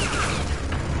 Yes!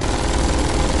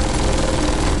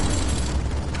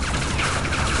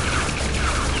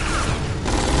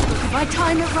 If I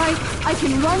time it right, I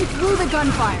can run through the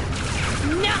gunfire.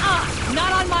 Nuh-uh!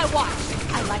 Not on my watch.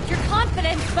 I like your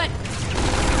confidence, but...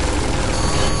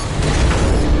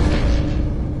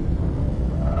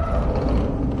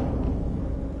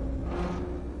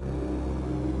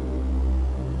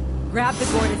 Grab the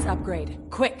Gordis upgrade.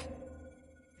 Quick!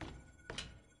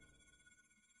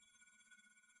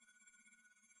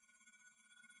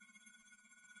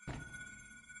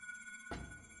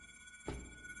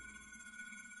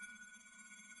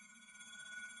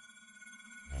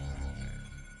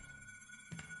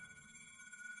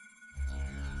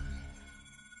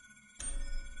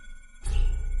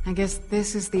 I guess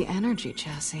this is the energy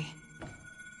chassis.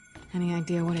 Any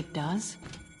idea what it does?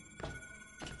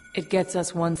 It gets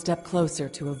us one step closer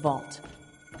to a vault.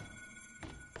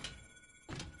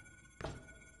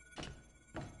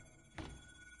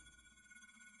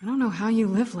 I don't know how you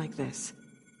live like this.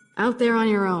 Out there on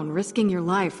your own, risking your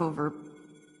life over...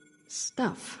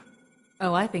 stuff.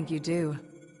 Oh, I think you do.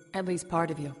 At least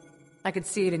part of you. I could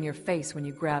see it in your face when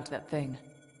you grabbed that thing.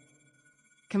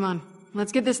 Come on,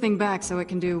 let's get this thing back so it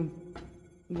can do...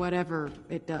 whatever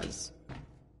it does.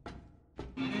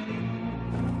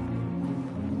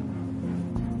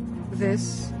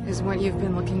 This is what you've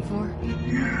been looking for?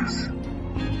 Yes.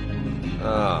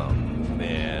 Oh,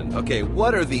 man. Okay,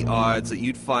 what are the odds that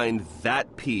you'd find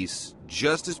that piece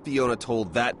just as Fiona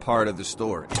told that part of the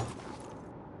story?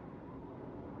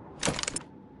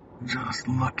 Just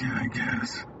lucky, I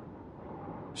guess.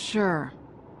 Sure.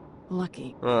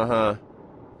 Lucky. Uh-huh.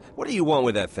 What do you want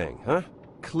with that thing, huh?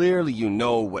 Clearly you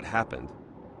know what happened.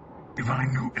 If I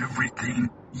knew everything,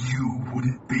 you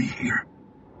wouldn't be here.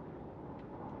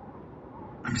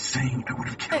 I'm saying I would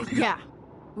have killed you. Yeah,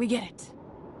 we get it.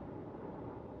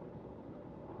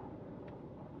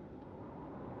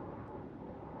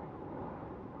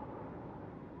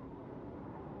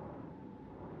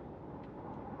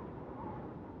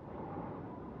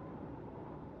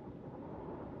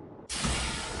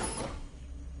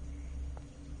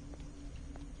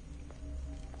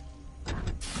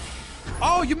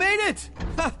 Oh, you made it!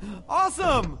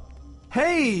 Awesome!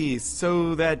 Hey,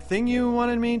 so that thing you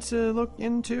wanted me to look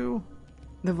into?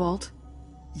 The vault?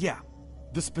 Yeah.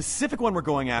 The specific one we're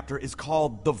going after is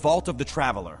called the Vault of the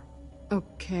Traveler.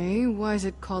 Okay, why is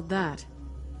it called that?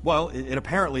 Well, it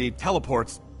apparently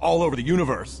teleports all over the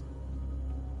universe.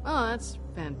 Oh, that's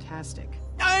fantastic.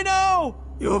 I know!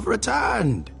 You've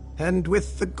returned, and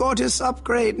with the Gordis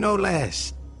upgrade, no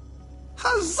less.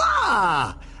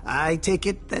 Huzzah! I take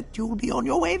it that you'll be on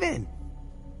your way then.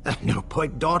 No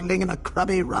point dawdling in a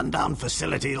crummy, rundown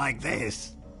facility like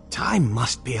this. Time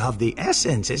must be of the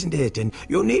essence, isn't it? And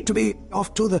you need to be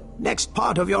off to the next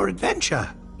part of your adventure.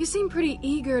 You seem pretty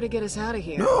eager to get us out of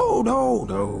here.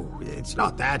 No. It's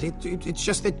not that. It's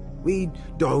just that we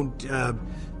don't,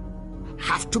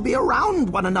 have to be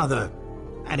around one another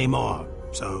anymore,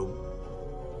 so...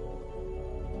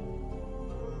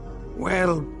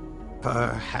 Well,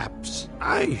 Perhaps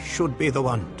I should be the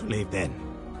one to leave then.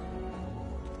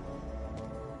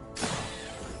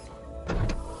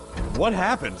 What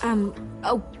happened?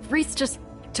 Oh, Reese just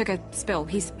took a spill.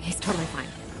 He's totally fine.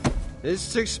 His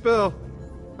sick spill.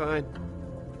 Fine.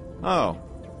 Oh.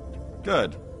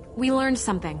 Good. We learned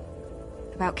something.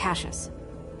 About Cassius.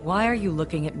 Why are you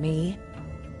looking at me?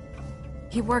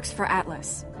 He works for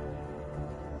Atlas.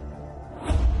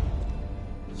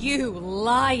 You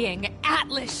lying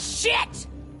Atlas shit!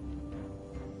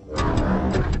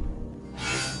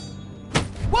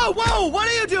 Whoa, whoa! What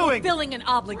are you doing? Fulfilling an Why is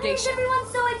obligation. everyone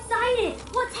so excited?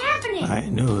 What's happening? I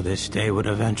knew this day would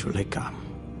eventually come.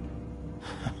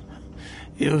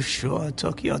 You sure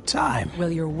took your time.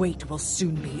 Well, your wait will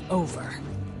soon be over.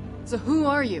 So who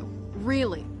are you,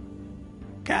 really?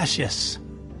 Cassius.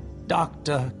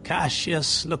 Dr.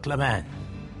 Cassius Leclerman.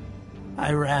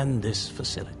 I ran this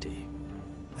facility.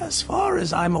 As far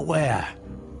as I'm aware,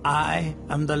 I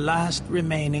am the last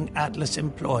remaining Atlas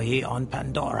employee on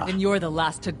Pandora. And you're the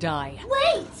last to die.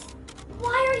 Wait!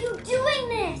 Why are you doing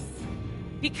this?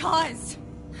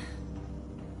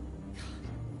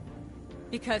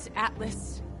 Because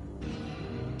Atlas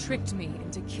tricked me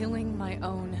into killing my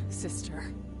own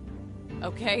sister.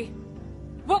 Okay?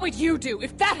 What would you do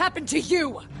if that happened to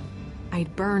you?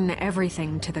 I'd burn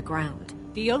everything to the ground.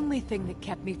 The only thing that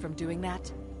kept me from doing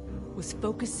that was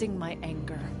focusing my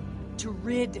anger to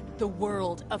rid the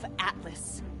world of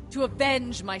Atlas, to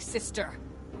avenge my sister.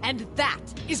 And that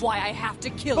is why I have to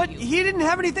kill you. But he didn't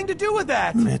have anything to do with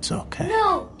that! It's okay.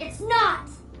 No, it's not!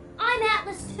 I'm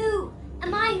Atlas too!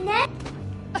 Am I next?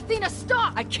 Athena,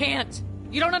 stop! I can't!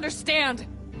 You don't understand!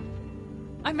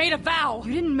 I made a vow!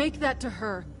 You didn't make that to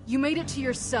her. You made it to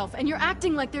yourself, and you're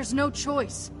acting like there's no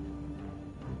choice.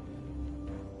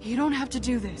 You don't have to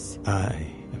do this.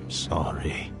 I am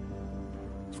sorry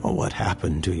for what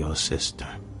happened to your sister.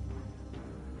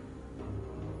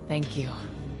 Thank you.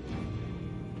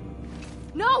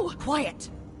 No! Quiet!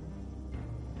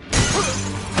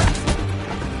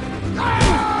 Oh,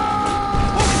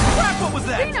 crap, what was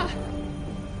that? Athena!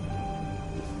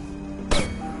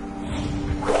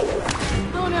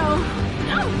 Oh no!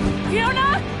 No!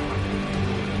 Fiona!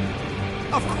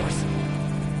 Of course.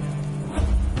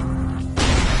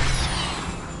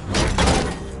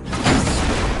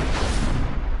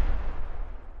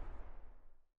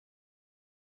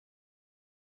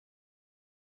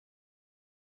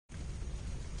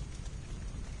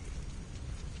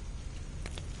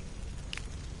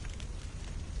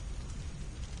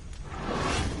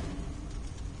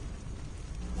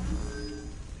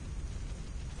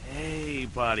 Hey,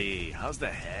 buddy. How's the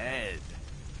head?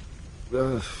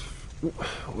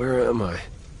 Where am I?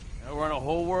 We're in a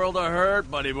whole world of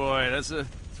hurt, buddy boy. That's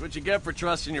what you get for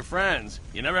trusting your friends.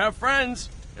 You never have friends.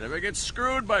 You never get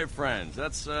screwed by friends.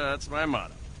 That's my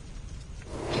motto.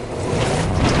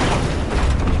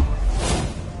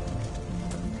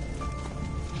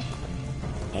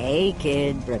 Hey,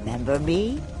 kid, remember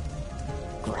me?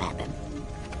 Grab him.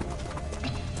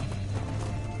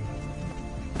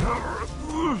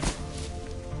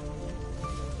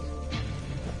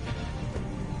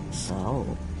 So,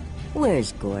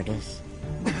 where's Gortys?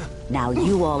 Now,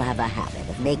 you all have a habit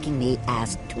of making me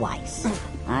ask twice.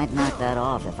 I'd knock that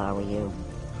off if I were you.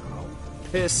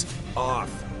 Piss off.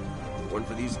 One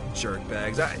for these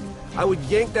jerkbags. I would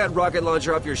yank that rocket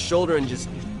launcher off your shoulder and just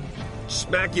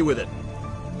smack you with it.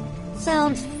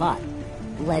 Sounds fun.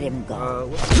 Let him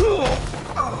go.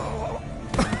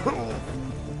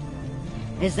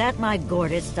 Is that my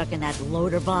Gortys stuck in that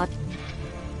loader bot?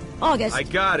 August! I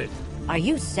got it. Are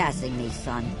you sassing me,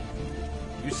 son?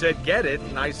 You said get it,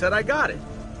 and I said I got it.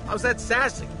 How's that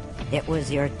sassy? It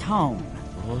was your tone.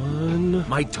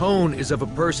 My tone is of a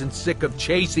person sick of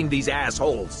chasing these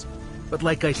assholes. But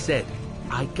like I said,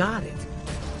 I got it.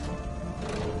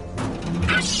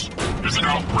 This is an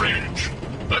outrage.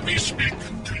 Let me speak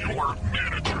to your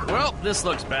manager. Well, this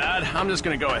looks bad. I'm just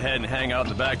gonna go ahead and hang out in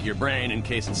the back of your brain in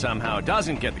case it somehow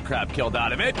doesn't get the crap killed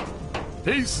out of it.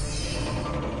 Peace.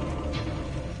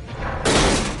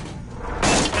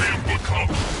 And become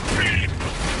pain.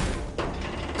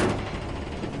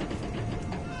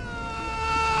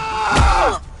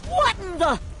 What in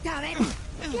the... Damn it!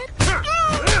 Get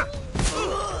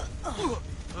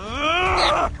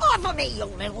off of me, you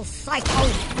little psycho!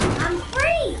 I'm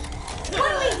free! What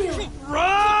do we do?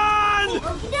 Run!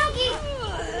 Okie dokie!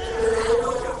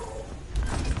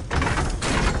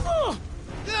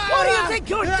 What do you think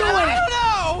you're doing? I don't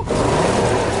know!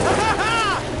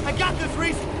 I got this,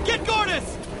 Reese! Get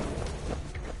Gortys!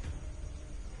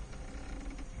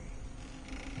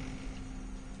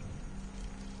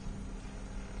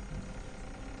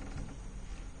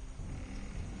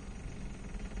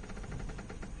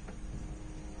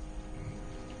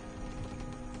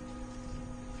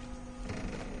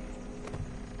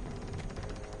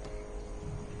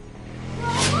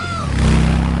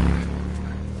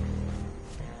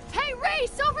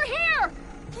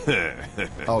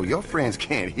 Oh, your friends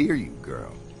can't hear you,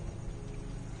 girl.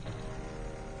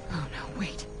 Oh no,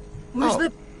 wait. Where's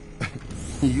the...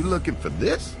 You looking for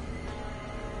this?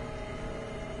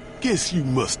 Guess you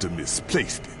must have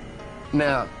misplaced it.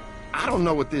 Now, I don't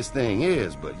know what this thing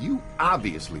is, but you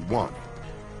obviously want it.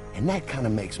 And that kind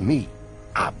of makes me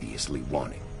obviously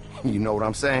want it. You know what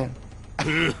I'm saying?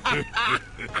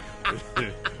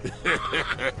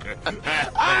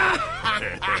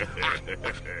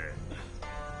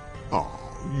 Oh,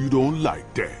 you don't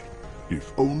like that.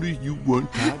 If only you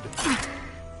weren't tied up.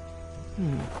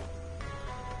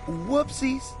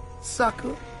 Whoopsies,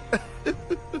 sucker.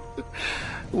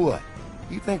 What?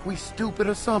 You think we stupid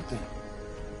or something?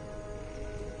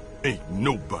 Ain't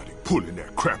nobody pulling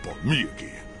that crap on me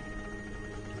again.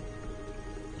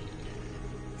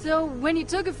 So, when you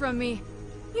took it from me,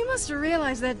 you must have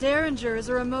realized that Derringer is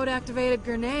a remote-activated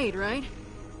grenade, right?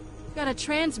 Got a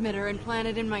transmitter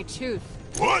implanted in my tooth.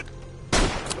 What?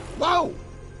 Whoa!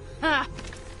 Ha!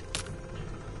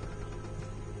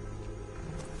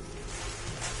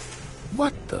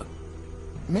 What the?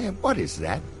 Man, what is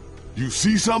that? You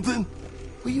see something?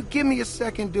 Will you give me a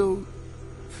second, dude?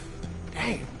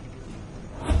 Damn.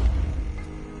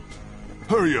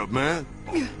 Hurry up, man.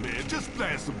 Oh, man, just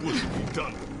blast the bush and be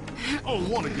done with it. I don't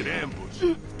want to get ambushed.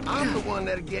 I'm the one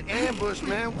that'll get ambushed,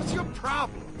 man. What's your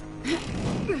problem?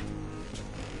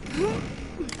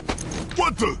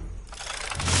 What the?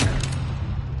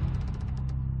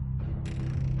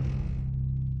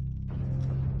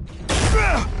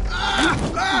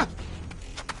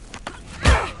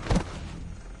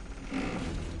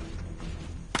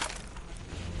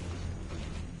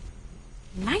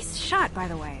 Nice shot, by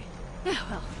the way. Yeah,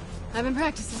 well, I've been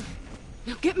practicing.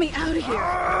 Now get me out of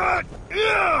here.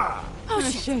 Oh,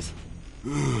 shit.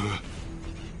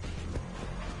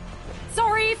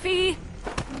 Sorry, Fee.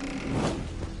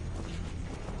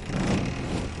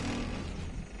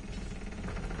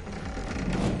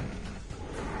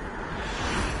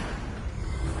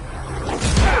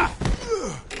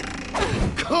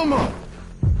 Come on.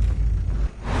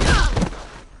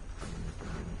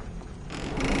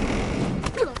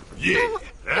 Yeah,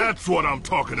 that's what I'm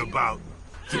talking about.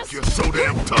 Think you're so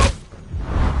damn tough?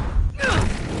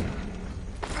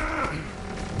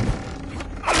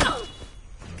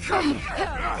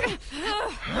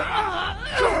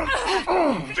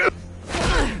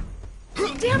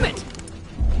 Damn it!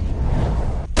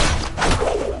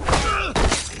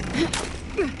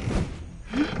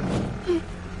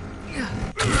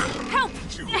 Help!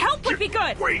 Help would be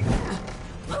good! Wait!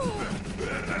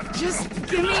 Just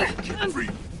give me... Free.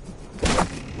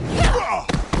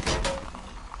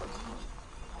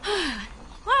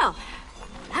 Well,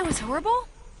 that was horrible.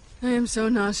 I am so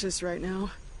nauseous right now.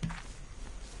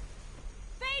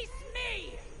 Face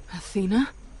me! Athena?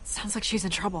 Sounds like she's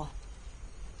in trouble.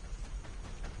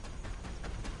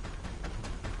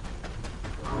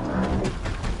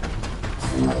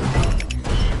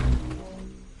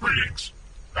 Greetings.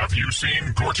 Have you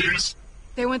seen Gorges?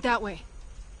 They went that way.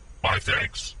 My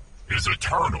thanks is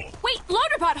eternal. Wait,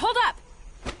 Loaderbot, hold up!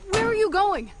 Where are you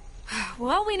going?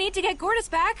 Well, we need to get Gortys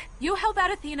back. You help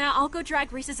out Athena, I'll go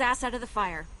drag Reese's ass out of the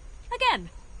fire. Again.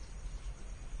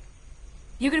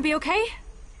 You gonna be okay?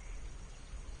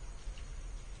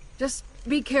 Just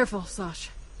be careful, Sash.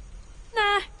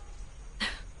 Nah.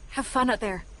 Have fun out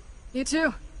there. You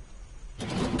too.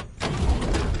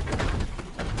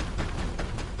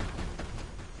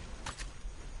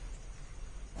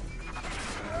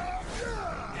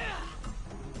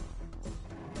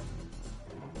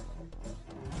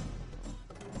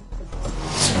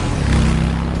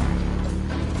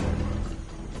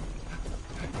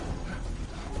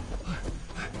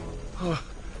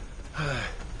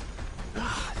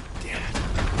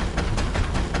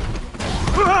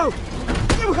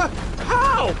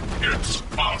 How? It's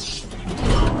us.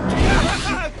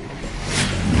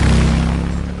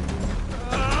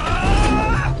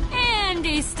 And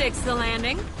he sticks the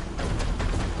landing.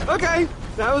 Okay,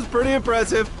 that was pretty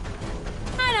impressive.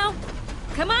 I know.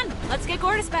 Come on, let's get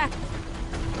Gortys back.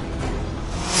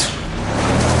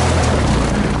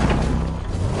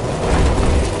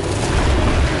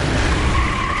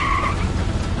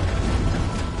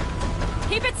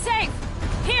 Keep it safe.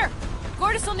 Here,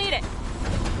 Gortys will need it.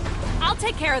 I'll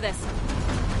take care of this.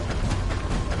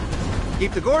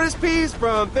 Keep the Gortys peas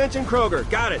from Finch and Kroger.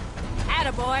 Got it.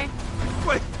 Attaboy.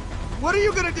 Wait, what are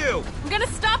you gonna do? I'm gonna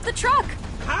stop the truck.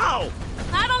 How?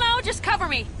 I don't know, just cover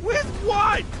me. With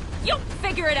what? You'll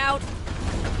figure it out.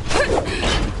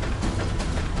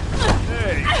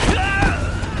 Hey.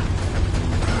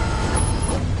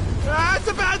 That's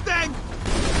a bad thing!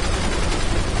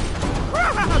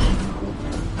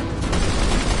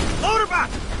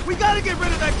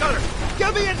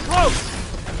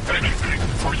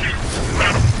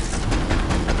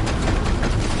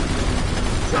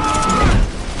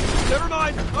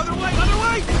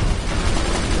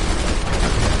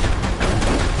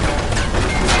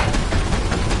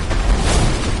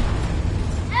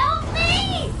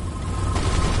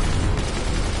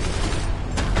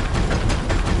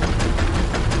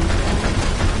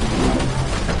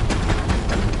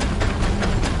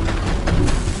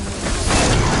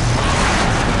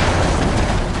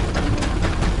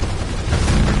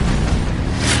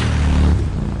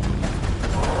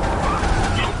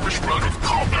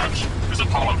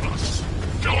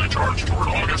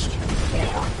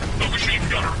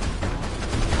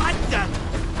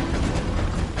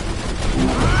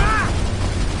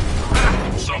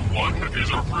 That is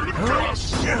a rude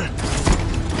cross.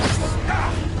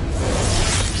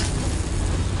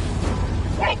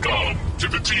 Welcome to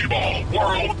the T-Ball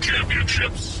World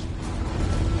Championships.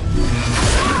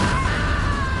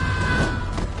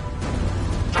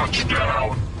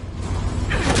 Touchdown.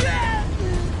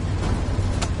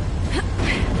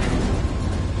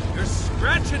 You're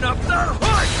scratching up their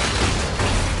heart!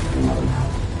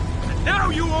 And now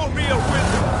you owe me a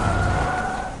whistle!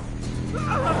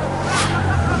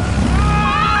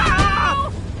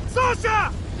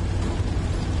 Sasha!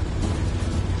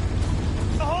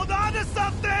 Hold on to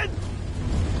something!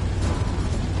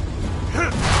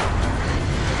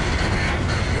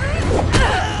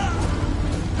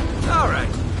 Alright,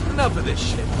 enough of this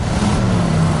shit.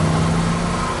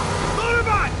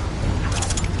 Motorbot!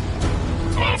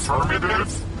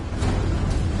 Affirmative.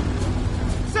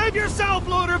 Save yourself,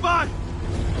 Loaderbot!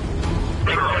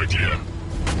 Better idea.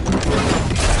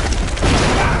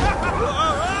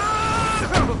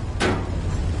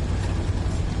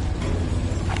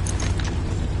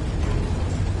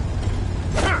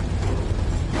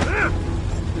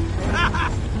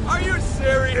 Are you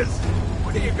serious?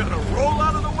 What are you gonna roll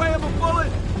out of the way of a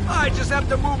bullet? I just have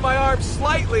to move my arm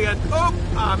slightly and oh,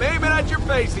 I'm aiming at your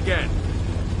face again.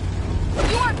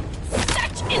 You are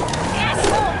such an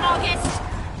asshole, August!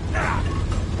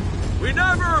 We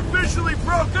never officially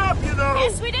broke up, you know.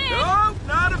 Yes, we did. No,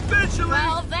 not officially.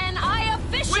 Well, then I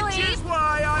officially... Which is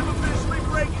why I'm officially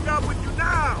breaking up with you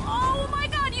now. Oh my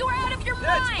god, you are out of your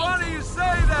mind! It's funny you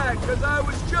say that, because I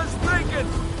was just thinking,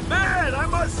 man, I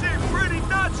must seem pretty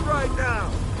nuts right now.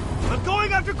 I'm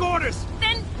going after Gortys!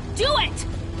 Then do it!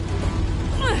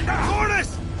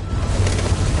 Gortys!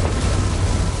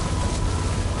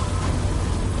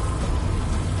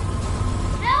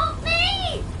 Help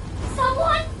me!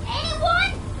 Someone?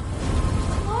 Anyone?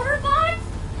 Motorbot?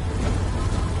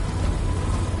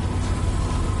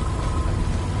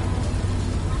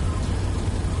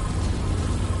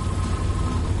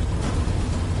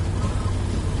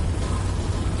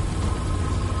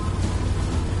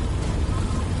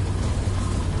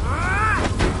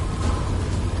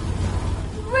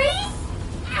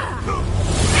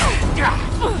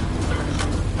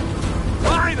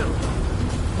 Finally!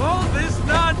 All this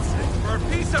nonsense for a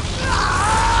piece of...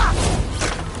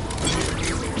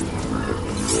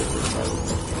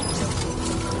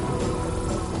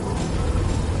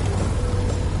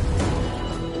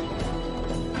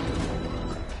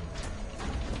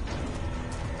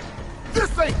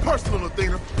 This ain't personal,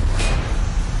 Athena.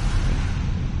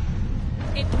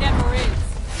 It never is.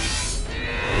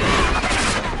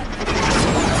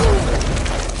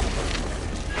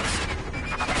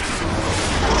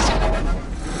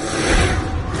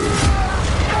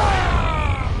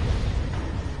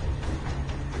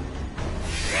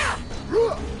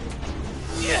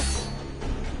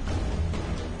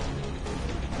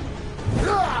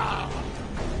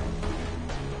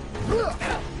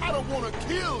 I don't want to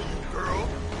kill you, girl.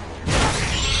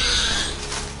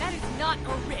 That is not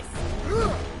a risk.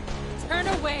 Turn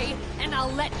away, and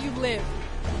I'll let you live.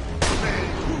 Man,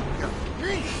 you got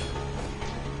me.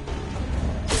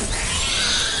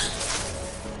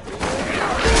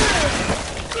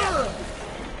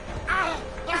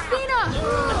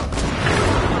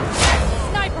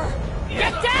 Sniper!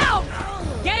 Get down!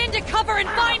 Get into cover and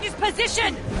find his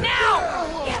position! Now!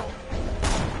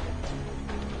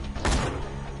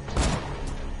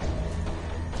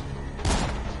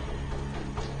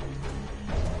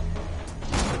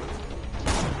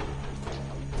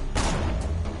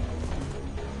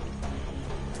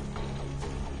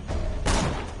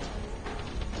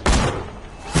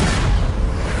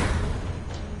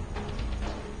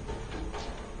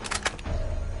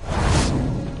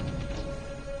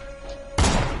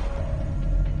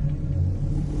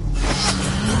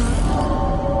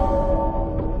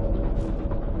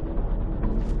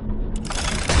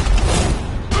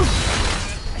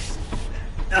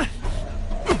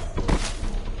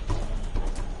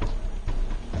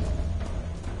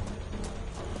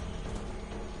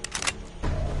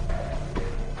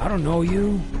 I don't know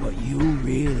you, but you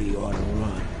really ought to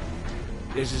run.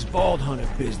 This is Vault Hunter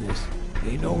business.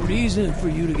 Ain't no reason for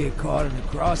you to get caught in the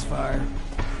crossfire.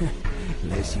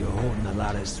 Unless you're holding a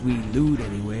lot of sweet loot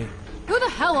anyway. Who the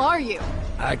hell are you?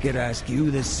 I could ask you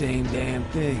the same damn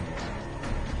thing.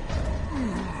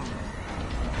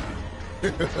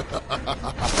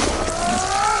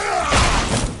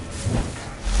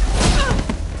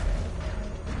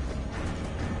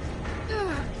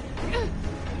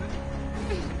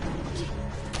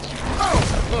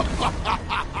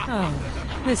 Oh,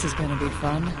 this is gonna be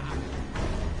fun.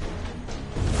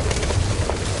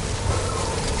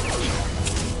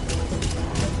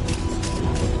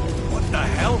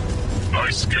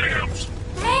 scams.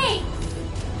 Hey!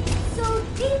 So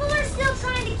people are still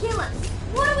trying to kill us.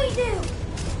 What do we do?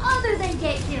 Other than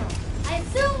get killed. I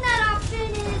assume that option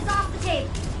is off the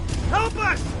table. Help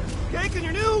us! Okay, can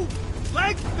your new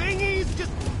leg thingies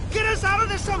just get us out of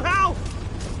this somehow?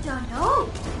 Don't know.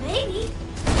 Maybe.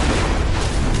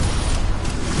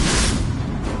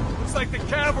 Looks like the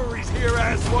cavalry's here,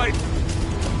 asswipe.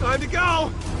 Time to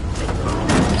go!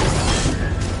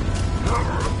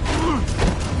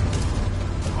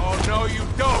 Oh, no, you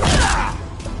don't!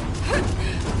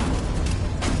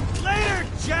 Later,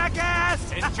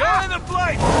 jackass! Enjoy the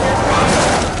flight!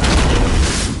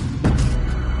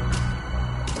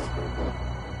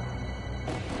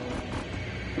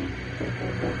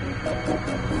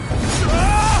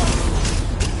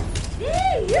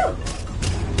 Hey, you!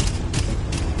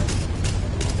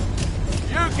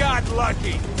 You got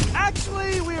lucky!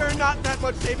 Actually, we are not that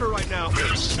much safer right now.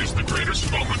 This is the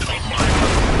greatest moment of my life.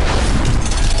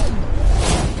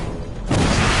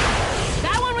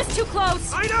 That one was too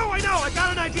close. I know! I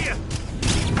got an idea.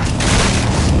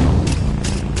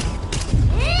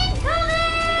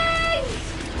 Incoming!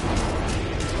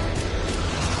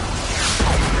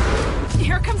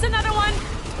 Here comes another one.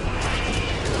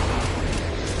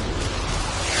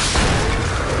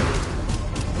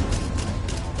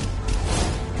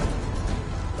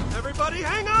 Everybody,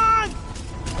 hang on!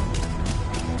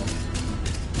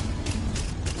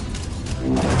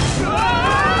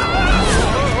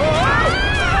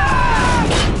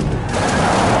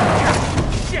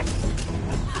 Shit!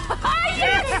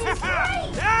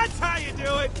 That's how you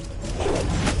do it!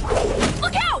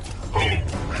 Look out! Oh,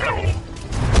 hell.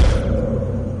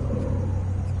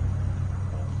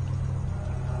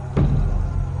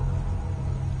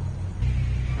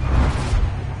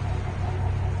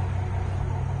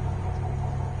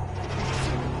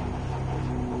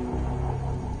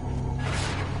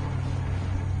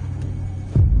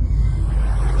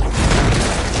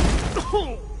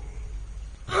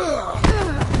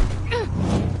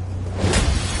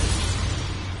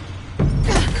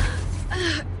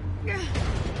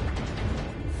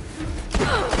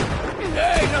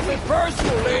 Hey, nothing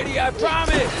personal, lady, I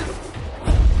promise!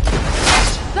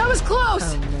 That was close!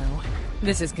 Oh no.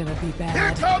 This is gonna be Here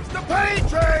bad. comes the pain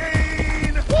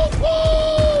train! Woo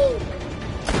woo!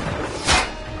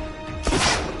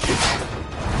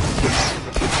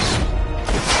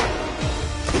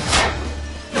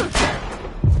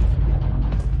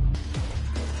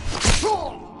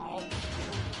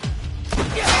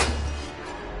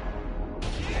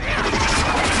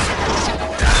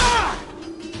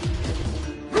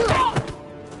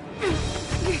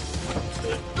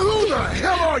 Who the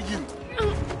hell are you?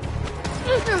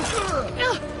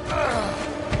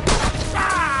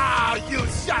 Ah! You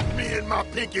shot me in my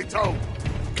pinky toe!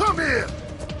 Come here!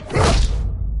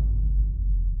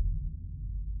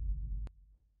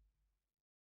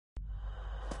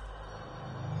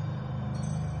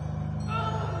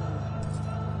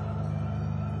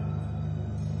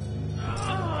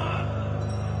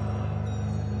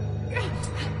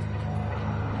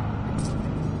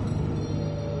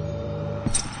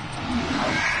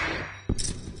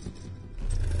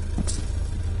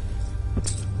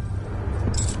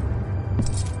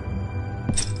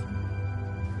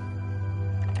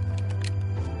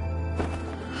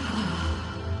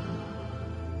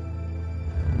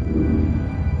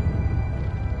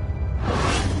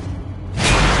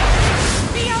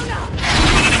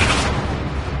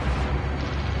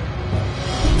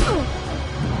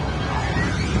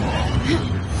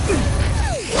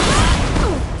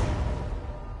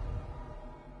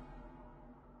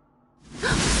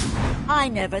 I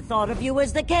never thought of you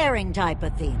as the caring type,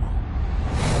 Athena.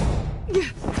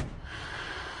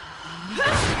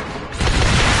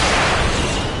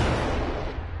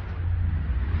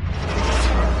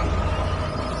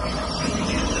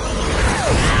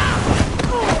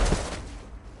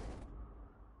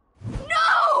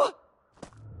 No!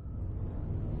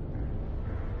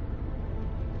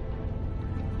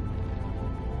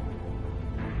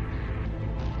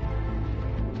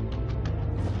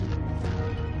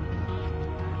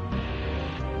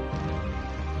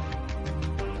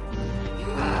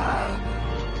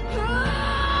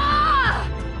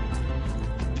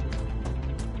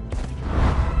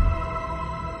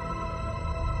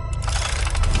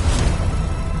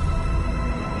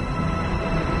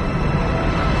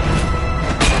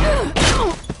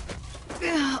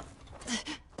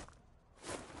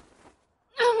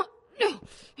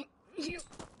 You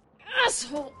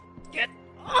asshole! Get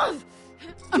off!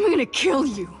 I'm gonna kill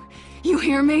you. You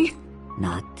hear me?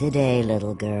 Not today,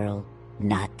 little girl.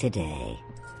 Not today.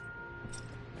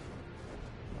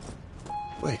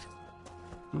 Wait.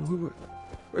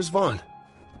 Where's Vaughn?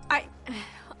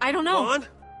 I don't know. Vaughn?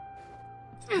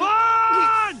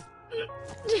 Vaughn!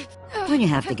 When you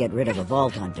have to get rid of a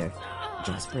Vault Hunter,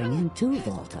 just bring in 2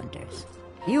 Vault Hunters.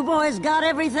 You boys got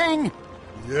everything?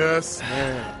 Yes,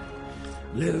 man.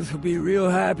 Lilith will be real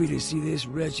happy to see this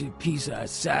wretched piece of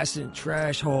assassin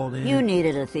trash hauled in. You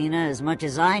needed Athena as much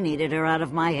as I needed her out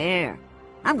of my hair.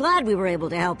 I'm glad we were able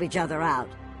to help each other out.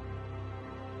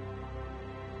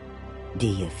 Do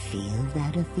you feel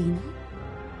that, Athena?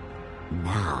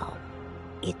 Now,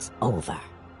 it's over.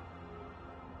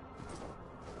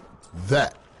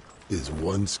 That is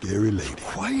one scary lady.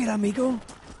 Quiet, amigo.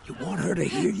 You want her to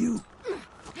hear you?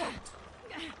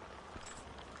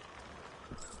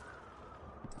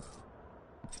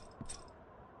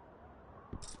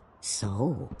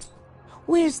 So,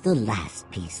 where's the last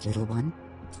piece, little one?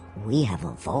 We have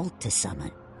a vault to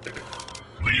summon.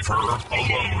 Leave her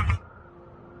alone.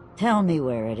 Tell me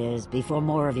where it is before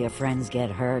more of your friends get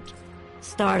hurt.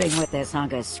 Starting with this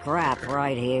hunk of scrap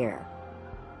right here.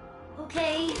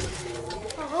 Okay.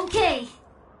 Okay.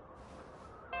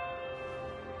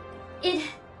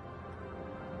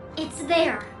 It's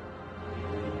there.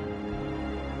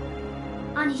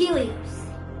 On Helios.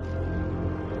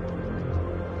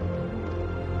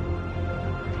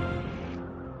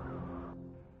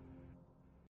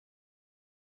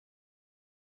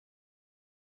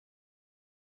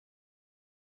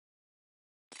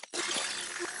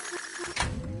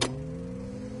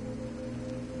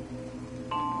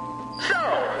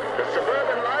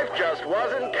 Just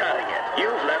wasn't cutting it.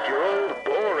 You've left your old,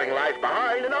 boring life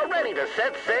behind and are ready to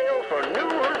set sail for new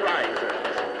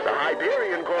horizons. The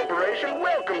Hyperion Corporation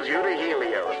welcomes you to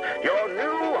Helios, your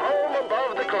new home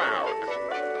above the clouds.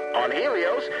 On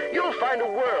Helios, you'll find a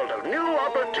world of new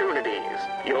opportunities.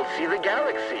 You'll see the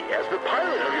galaxy as the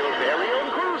pilot of your very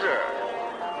own cruiser.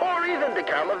 Or even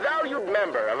become a valued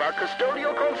member of our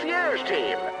custodial concierge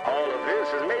team. All of this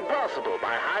is made possible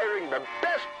by hiring the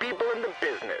best people in the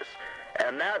business.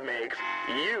 And that makes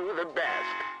you the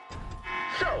best.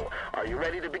 So, are you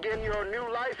ready to begin your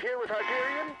new life here with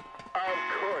Hyperion? Of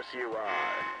course you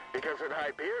are. Because at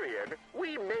Hyperion,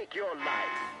 we make your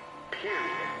life.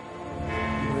 Period.